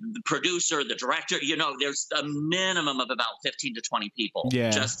producer, the director. There's a minimum of about 15 to 20 people.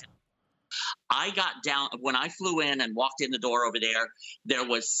 Yeah. I got down when I flew in and walked in the door over there. There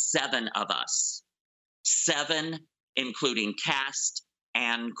was 7 of us, 7, including cast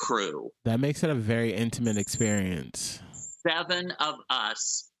and crew. That makes it a very intimate experience. 7 of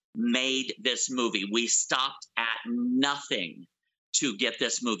us made this movie. We stopped at nothing to get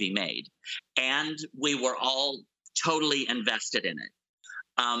this movie made, and we were all totally invested in it.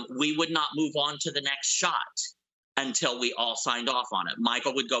 We would not move on to the next shot until we all signed off on it.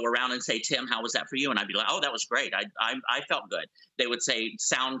 Michael would go around and say, Tim, how was that for you? And I'd be like, oh, that was great. I felt good. They would say,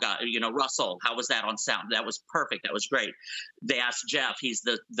 sound guy, Russell, how was that on sound? That was perfect. That was great. They asked Jeff, he's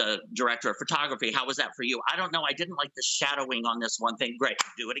the director of photography, how was that for you? I don't know. I didn't like the shadowing on this one thing. Great.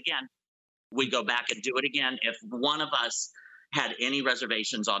 Do it again. We go back and do it again. If one of us had any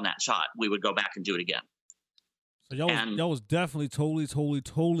reservations on that shot, we would go back and do it again. So y'all was definitely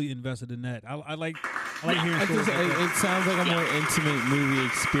totally invested in that. I like hearing stories like that. It sounds like a more intimate movie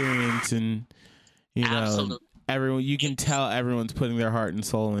experience, and Absolutely. everyone, you can tell everyone's putting their heart and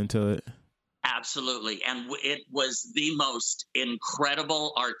soul into it. Absolutely. And it was the most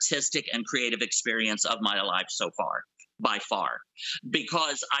incredible artistic and creative experience of my life so far, by far,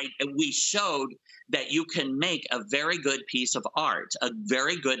 because we showed that you can make a very good piece of art, a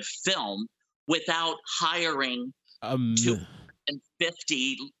very good film, without hiring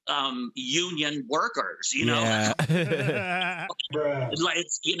 250 union workers, Yeah.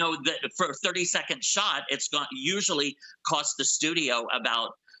 It's, for a 30-second shot, it's going to usually cost the studio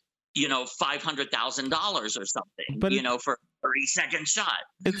about, $500,000 or something, but for a 30-second shot.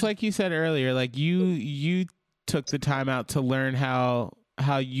 It's like you said earlier, like you took the time out to learn how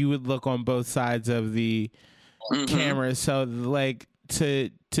you would look on both sides of the camera. So like to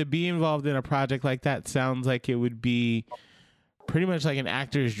be involved in a project like that sounds like it would be pretty much like an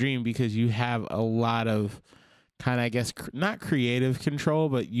actor's dream, because you have a lot of kind of, I guess, not creative control,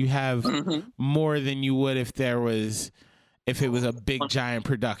 but you have more than you would if it was a big giant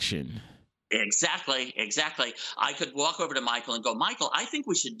production. Exactly. I could walk over to Michael and go, Michael, I think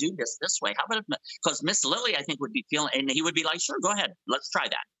we should do this way. How about because Miss Lily, I think, would be feeling, and he would be like, sure, go ahead. Let's try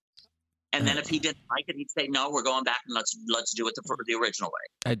that. And then if he didn't like it, he'd say, "No, we're going back and let's do it the original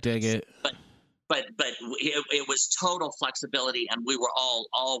way." I dig it. But it was total flexibility, and we were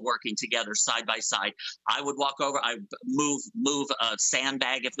all working together side by side. I would walk over, I move a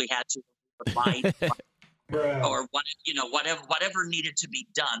sandbag if we had to, or whatever needed to be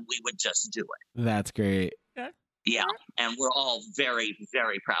done, we would just do it. That's great. Yeah, and we're all very,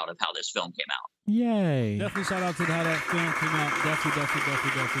 very proud of how this film came out. Yay! Definitely shout out to how that film came out. Definitely.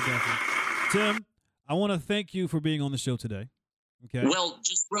 Tim, I want to thank you for being on the show today. Okay. Well,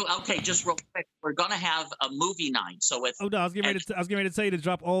 just real quick, we're gonna have a movie night. So if I was getting ready to tell you to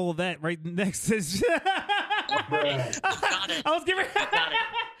drop all of that right next. Got it. I was getting ready.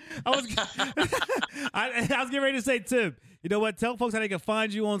 I was getting ready to say, Tim, you know what? Tell folks how they can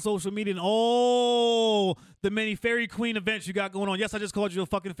find you on social media and all the many Fairy Queen events you got going on. Yes, I just called you a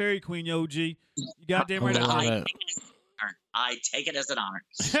fucking Fairy Queen, yo, G. You goddamn right. I take it as an honor.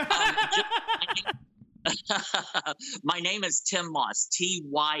 My name is Tim Moss,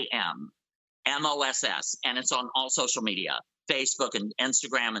 TYMMOSS, and it's on all social media, Facebook and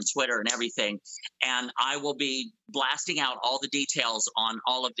Instagram and Twitter and everything. And I will be blasting out all the details on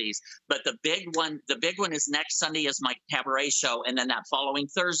all of these. But the big one is next Sunday is my cabaret show. And then that following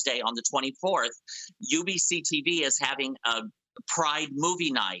Thursday on the 24th, UBC TV is having a Pride movie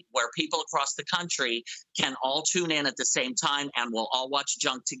night where people across the country can all tune in at the same time, and we'll all watch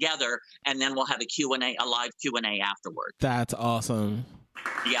junk together, and then we'll have a live Q&A afterward. That's awesome.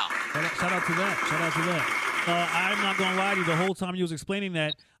 Yeah. Shout out to that. I'm not going to lie to you. The whole time you was explaining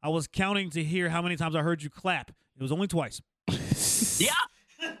that, I was counting to hear how many times I heard you clap. It was only twice. Yeah.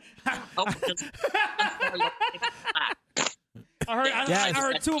 I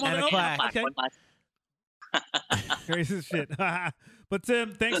heard two of them. Okay. Crazy as shit. But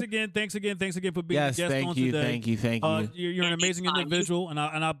Tim, thanks again for being a guest on today. Thank you. You're an amazing individual, and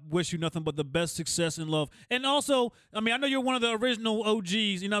I wish you nothing but the best success and love. And also, I mean, I know you're one of the original OGs.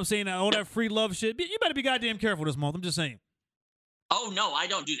 You know what I'm saying? All that free love shit. You better be goddamn careful this month. I'm just saying. Oh no, I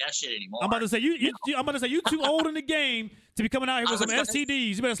don't do that shit anymore. I'm about to say you too old in the game to be coming out here with some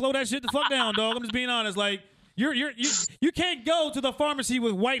STDs. You better slow that shit the fuck down, dog. I'm just being honest. Like. You can't go to the pharmacy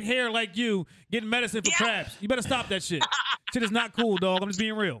with white hair like you getting medicine for craps. You better stop that shit. Shit is not cool, dog. I'm just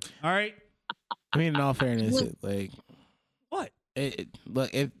being real. All right. I mean, in all fairness, what? It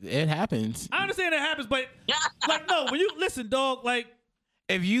happens. I understand it happens, but no. When you listen, dog,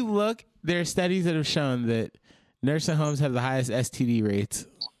 if you look, there are studies that have shown that nursing homes have the highest STD rates.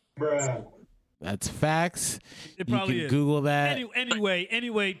 Bruh. That's facts. It probably you can is. Google that.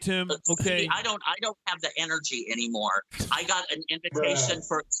 Anyway, Tim. Okay. See, I don't have the energy anymore. I got an invitation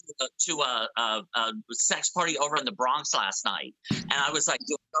to a sex party over in the Bronx last night, and I was like,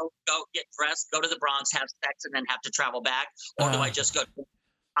 go get dressed, go to the Bronx, have sex, and then have to travel back, or do I just go?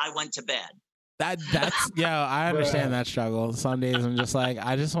 I went to bed. That's I understand that struggle. Some days I'm just like,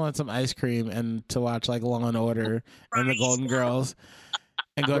 I just want some ice cream and to watch like Law and Order and the Golden Girls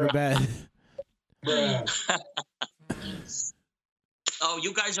and go to bed. Oh,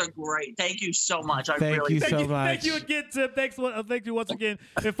 you guys are great. Thank you so much. Thank you so much. Thank you again, Tim. Thank you once again.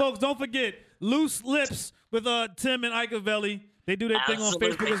 And folks, don't forget Loose Lips with Tim and Ikevelli. They do their thing on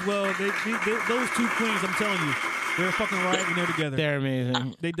Facebook as well. Those two queens, I'm telling you, they're fucking right when they're together. They're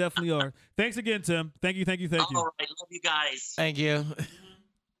amazing. They definitely are. Thanks again, Tim. Thank you. All right, love you guys. Thank you.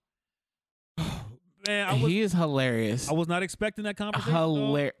 Man, he is hilarious. I was not expecting that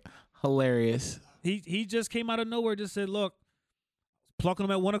conversation. Hilarious. He just came out of nowhere, just said, look, plucking him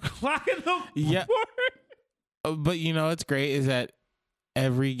at 1 o'clock in the morning. Yeah. But you know what's great is that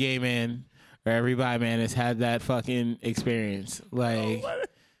every gay man or every bi man has had that fucking experience. Like,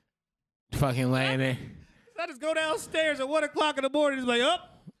 fucking laying there. I just go downstairs at 1 o'clock in the morning. It's like,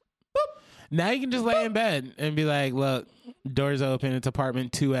 up. Boop. Now you can just lay in bed and be like, look, doors open. It's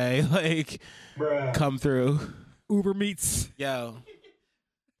apartment 2A. Like, come through. Uber Meets. Yo.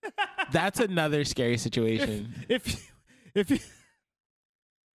 That's another scary situation. If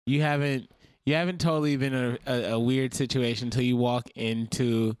you haven't totally been in a weird situation until you walk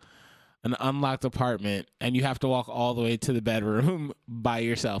into an unlocked apartment and you have to walk all the way to the bedroom by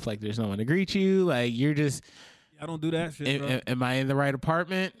yourself. Like there's no one to greet you. Like you're just. I don't do that shit. Bro. Am I in the right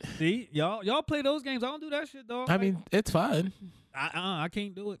apartment? See, y'all play those games. I don't do that shit, dog. I mean, it's fun. I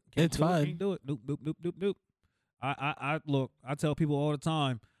can't do it. It's fun. Can't do it. Nope. I look. I tell people all the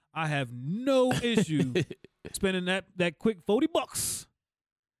time. I have no issue spending that quick $40.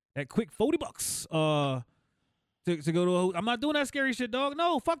 That quick $40 to go to I'm not doing that scary shit, dog.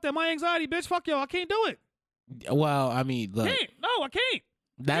 No, fuck that. My anxiety, bitch. Fuck y'all. I can't do it. Well, I mean, look. I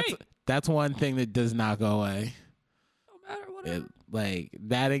can't. That's one thing that does not go away. Whatever. Like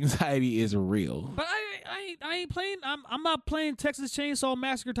that anxiety is real. But I ain't playing. I'm not playing Texas Chainsaw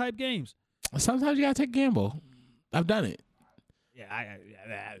Massacre type games. Sometimes you gotta take a gamble. I've done it. Yeah,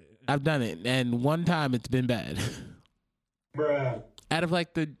 I've done it, and one time it's been bad. Bruh. Out of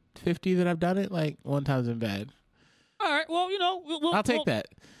like the 50 that I've done it, like one time's been bad. All right. Well, I'll take that.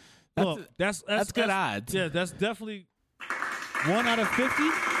 That's good odds. Yeah, that's definitely 1 out of 50.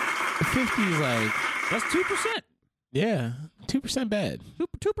 50 is like That's 2%. yeah, 2% bad.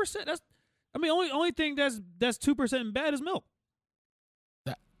 2%. Only thing that's 2% bad is milk.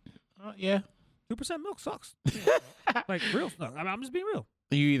 Yeah. 2% milk sucks. Like real. I'm just being real.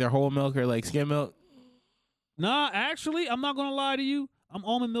 You either whole milk or like skim milk. Nah, actually, I'm not gonna lie to you. I'm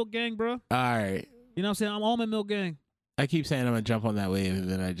almond milk gang, bro. All right. You know what I'm saying? I'm almond milk gang. I keep saying I'm gonna jump on that wave, and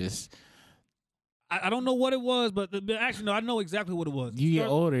then I don't know what it was, but actually, no, I know exactly what it was. you get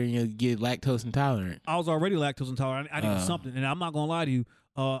older and you get lactose intolerant. I was already lactose intolerant. I needed something, and I'm not gonna lie to you.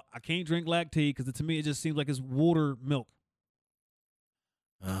 I can't drink Lactaid because to me it just seems like it's water milk.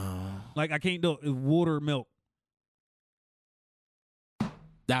 Like I can't do it. It's water milk. I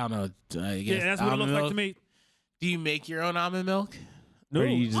don't know. I guess Yeah, that's what it looks like to me. Do you make your own almond milk? No, Or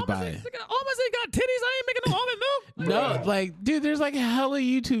you just buy it? Almost ain't got titties. I ain't making no almond milk. No, like, dude, there's like hella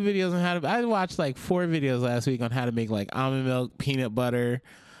YouTube videos on how to. I watched like 4 videos last week on how to make like almond milk, peanut butter.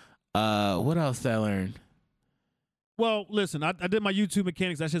 What else did I learn? Well, listen, I did my YouTube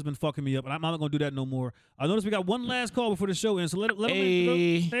mechanics. That shit's been fucking me up, and I'm not gonna do that no more. I noticed we got one last call before the show ends, so let him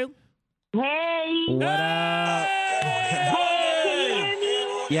Hey. in. Hey. What up? Can you hear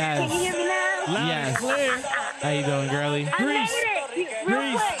me? Yes. Can you hear me now? Loud Yes. and clear. How you doing, girly? I made it. Real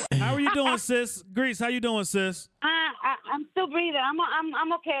Grease, quick. how are you doing, sis? Grease, how you doing, sis? I'm still breathing.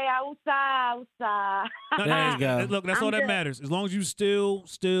 I'm okay. I will sigh. There you go. Look, that's I'm all that good. matters. As long as you still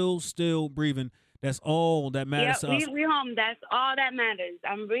breathing, that's all that matters to us. we home. That's all that matters.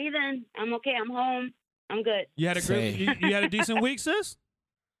 I'm breathing. I'm okay. I'm home. I'm good. You had a great, Say. you had a decent week, sis?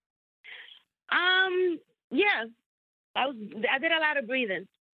 Yeah. I did a lot of breathing.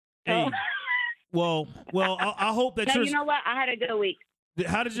 So, Hey, well, I hope that but you're. you know what? I had a good week.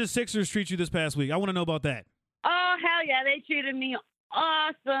 How did your Sixers treat you this past week? I want to know about that. Oh hell yeah, they treated me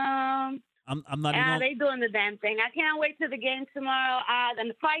awesome. I'm not even. Yeah, Gonna, they doing the damn thing. I can't wait till the game tomorrow. And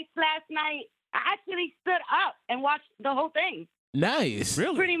the fights last night, I actually stood up and watched the whole thing. Nice.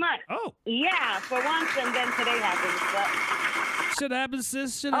 really? Pretty much. Oh, Yeah, for once, and then today happened. shit happens,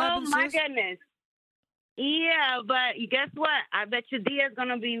 sis. Shit But, oh happens, my sis. goodness. Yeah, but guess what? I bet you Diaz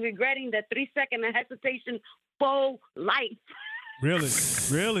gonna be regretting the 3-second of hesitation for life. Really?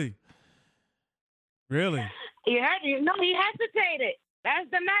 You heard me? No, he hesitated. That's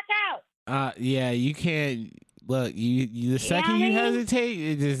the knockout. Yeah, you can't look. You the second what I you mean? hesitate,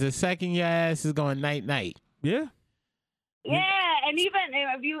 it is the second your ass is going night night. Yeah. Yeah, and even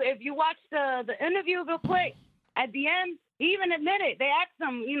if you watch the interview real quick at the end, he even admitted. They asked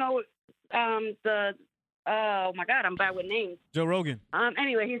him, oh my God, I'm bad with names. Joe Rogan.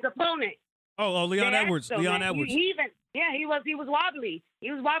 Anyway, his opponent. Oh, Leon They asked Edwards. him, Leon and Edwards. He was wobbly.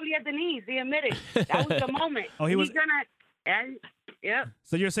 He was wobbly at the knees. He admitted that was the moment. Oh, he was- He's gonna. Yep.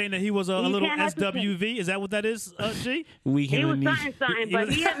 So you're saying that he was a He little can't hesitate. SWV? Is that what that is, G? Weekend He was with something, He but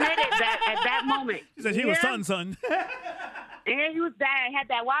was- he admitted that at that moment. He said he was Yeah. something. And he was had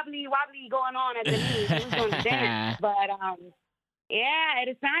that wobbly going on at the knees. He was going to dance, but yeah,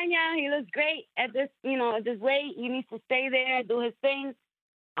 Adesanya, he looks great at this. At this weight, he needs to stay there, do his thing.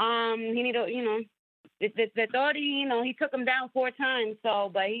 He need to, Vettori, he took him down 4 times. So,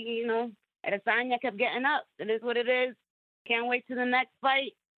 but he, Adesanya kept getting up. It is what it is. Can't wait to the next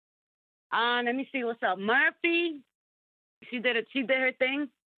fight. Let me see what's up. Murphy, she did her thing.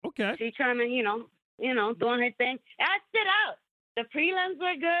 Okay. She trying to, doing her thing. I stood out. The prelims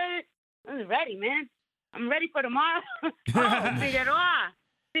were good. I was ready, man. I'm ready for tomorrow. Figueroa,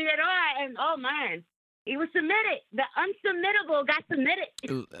 and oh man, he was submitted. The unsubmittable got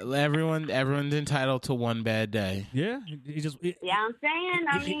submitted. Everyone's entitled to one bad day. Yeah. He just. Yeah, I'm saying.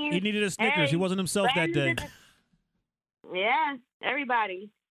 I mean, he needed a Snickers. hey, He wasn't himself that day. Yeah, everybody.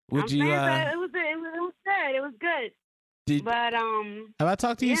 Would I'm you? saying, but it was good. It was good. Did But have I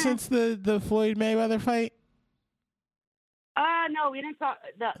talked to you yeah. since the Floyd Mayweather fight? no, we didn't talk.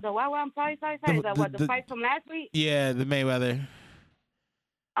 The what? I'm sorry. The fight from last week? Yeah, the Mayweather.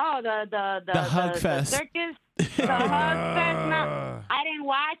 Oh, the Hug Fest. The circus. The Hug Fest. No, I didn't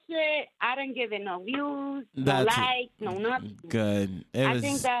watch it. I didn't give it no views, no That's likes, no nothing. Good. I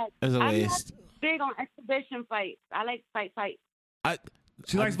think that it was a I'm waste. not big on exhibition fights. I like fight.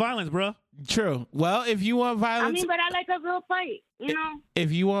 She likes violence, bro. True. Well, if you want violence, I mean, but I like a real fight, you know?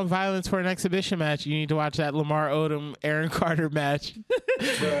 if you want violence for an exhibition match, you need to watch that Lamar Odom Aaron Carter match. You know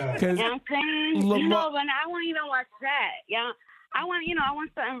what I'm saying? You Lamar- know, but I won't even watch that. Yeah. I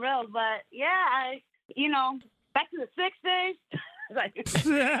want something real, but yeah, back to the Sixers. Like,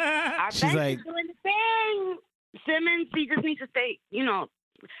 our She's bench like- is doing the thing. Simmons, he just needs to stay,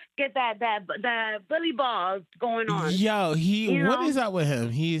 get the bully balls going on. Yo, You what know? is up with him?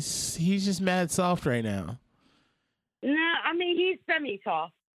 He's just mad soft right now. No, I mean, he's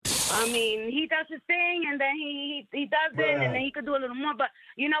semi-soft. I mean, he does his thing, and then he does it, and then he could do a little more. But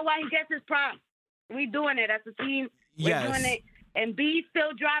you know what? He gets his props. We doing it as a team. Yes. We're doing it. And B's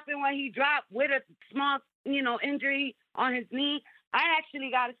still dropping what he dropped with a small, injury on his knee. I actually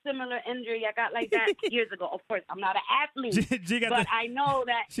got a similar injury. I got like that years ago. Of course, I'm not an athlete, G got but the- I know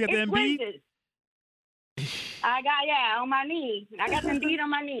that she got the it's Embiid? wages. I got on my knee. I got some beat on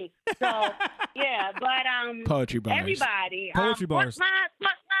my knee. So yeah, but Poetry bars. everybody, Poetry bars. Smart.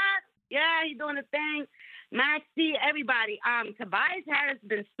 Yeah, he's doing the thing. Maxi, everybody. Tobias Harris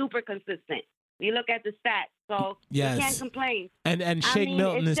been super consistent. You look at the stats, so Yes. you can't complain. And Shake mean,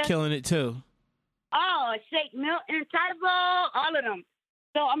 Milton it's is just- killing it too. Oh, Shake Milton, Tybalt, all of them.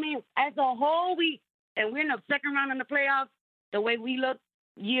 So, I mean, as a whole week, and we're in the second round in the playoffs, the way we looked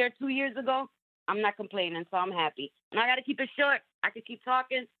 2 years ago, I'm not complaining, so I'm happy. And I got to keep it short. I could keep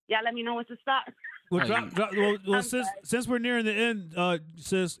talking. Y'all let me know when to stop. Well, well, I'm since we're nearing the end,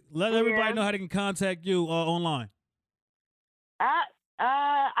 sis, let everybody Yeah. know how they can contact you online.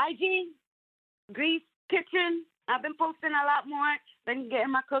 IG, Grease Kitchen. I've been posting a lot more. Been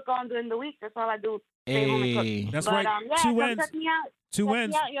getting my cook on during the week. That's all I do. Stay home and cook. Hey. That's But, right. yeah, Two come wins. check me out. Two Check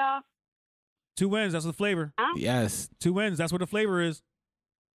wins. me out, y'all. 2 wins. That's the flavor. Yes. 2 wins. That's what the flavor is.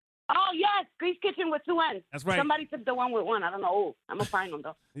 Oh, yes. Grease Kitchen with 2 N's. That's right. Somebody took the one with 1. I don't know. Oh, I'm going to find them,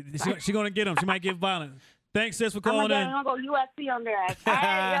 though. She gonna get them. She might get violent. Thanks, sis, for I'm calling in. going to go UFC on their ass. All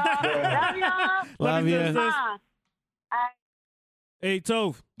right, y'all. Love you. sis. Mwah. Hey,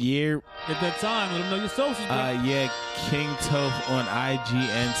 Toph, Yeah. at that time, let them know your socials, bro. Yeah, King Toph on IG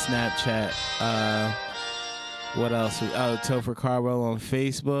and Snapchat. What else? Oh, Topher Carbell on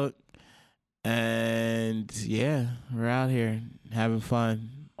Facebook. And yeah, we're out here having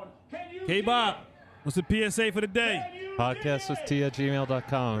fun. K-Bob, what's the PSA for the day?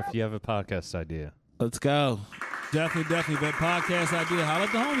 Podcastwitht@gmail.com if you have a podcast idea. Let's go. Definitely. But podcast idea, holla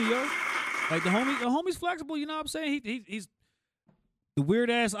at the homie, yo. Like the homie's flexible. You know what I'm saying? He's the weird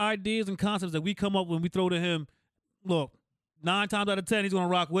ass ideas and concepts that we come up when we throw to him. Look, 9 times out of 10, he's gonna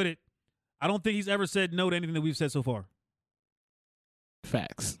rock with it. I don't think he's ever said no to anything that we've said so far.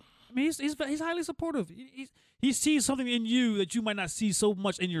 Facts. I mean, he's highly supportive. He sees something in you that you might not see so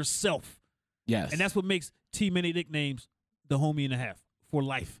much in yourself, Yes. and that's what makes T-Many nicknames the homie and a half for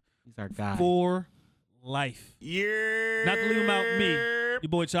life. He's our guy. For life. Yeah. Not to leave him out, me, your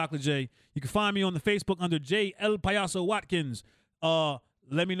boy Chocolate J. You can find me on the Facebook under J L Payaso Watkins.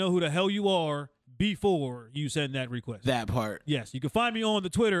 Let me know who the hell you are before you send that request. That part. Yes, you can find me on the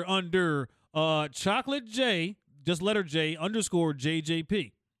Twitter under Chocolate J, just letter J _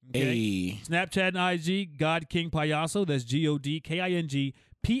 JJP. Okay? Hey. Snapchat and IG, God King Payaso. That's GODKING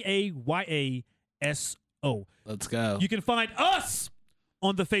PAYASO. Let's go. You can find us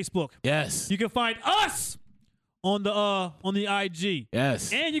on the Facebook. Yes. You can find us on the IG.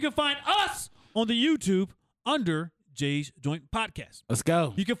 Yes. And you can find us on the YouTube under Jay's Joint Podcast. Let's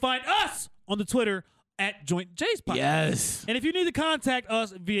go. You can find us on the Twitter at Joint Jay's Podcast. Yes. And if you need to contact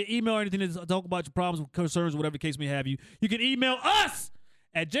us via email or anything to talk about your problems, concerns, whatever the case may have you can email us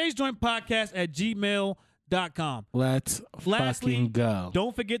at jaysjointpodcast@gmail.com. Let's Lastly, fucking go.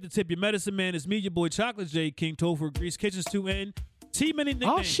 Don't forget to tip your medicine man. It's me, your boy Chocolate J, King Topher, Grease Kitchens 2N, T-Many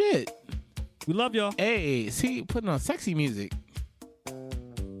nicknames. Oh, shit. We love y'all. Hey, see, putting on sexy music.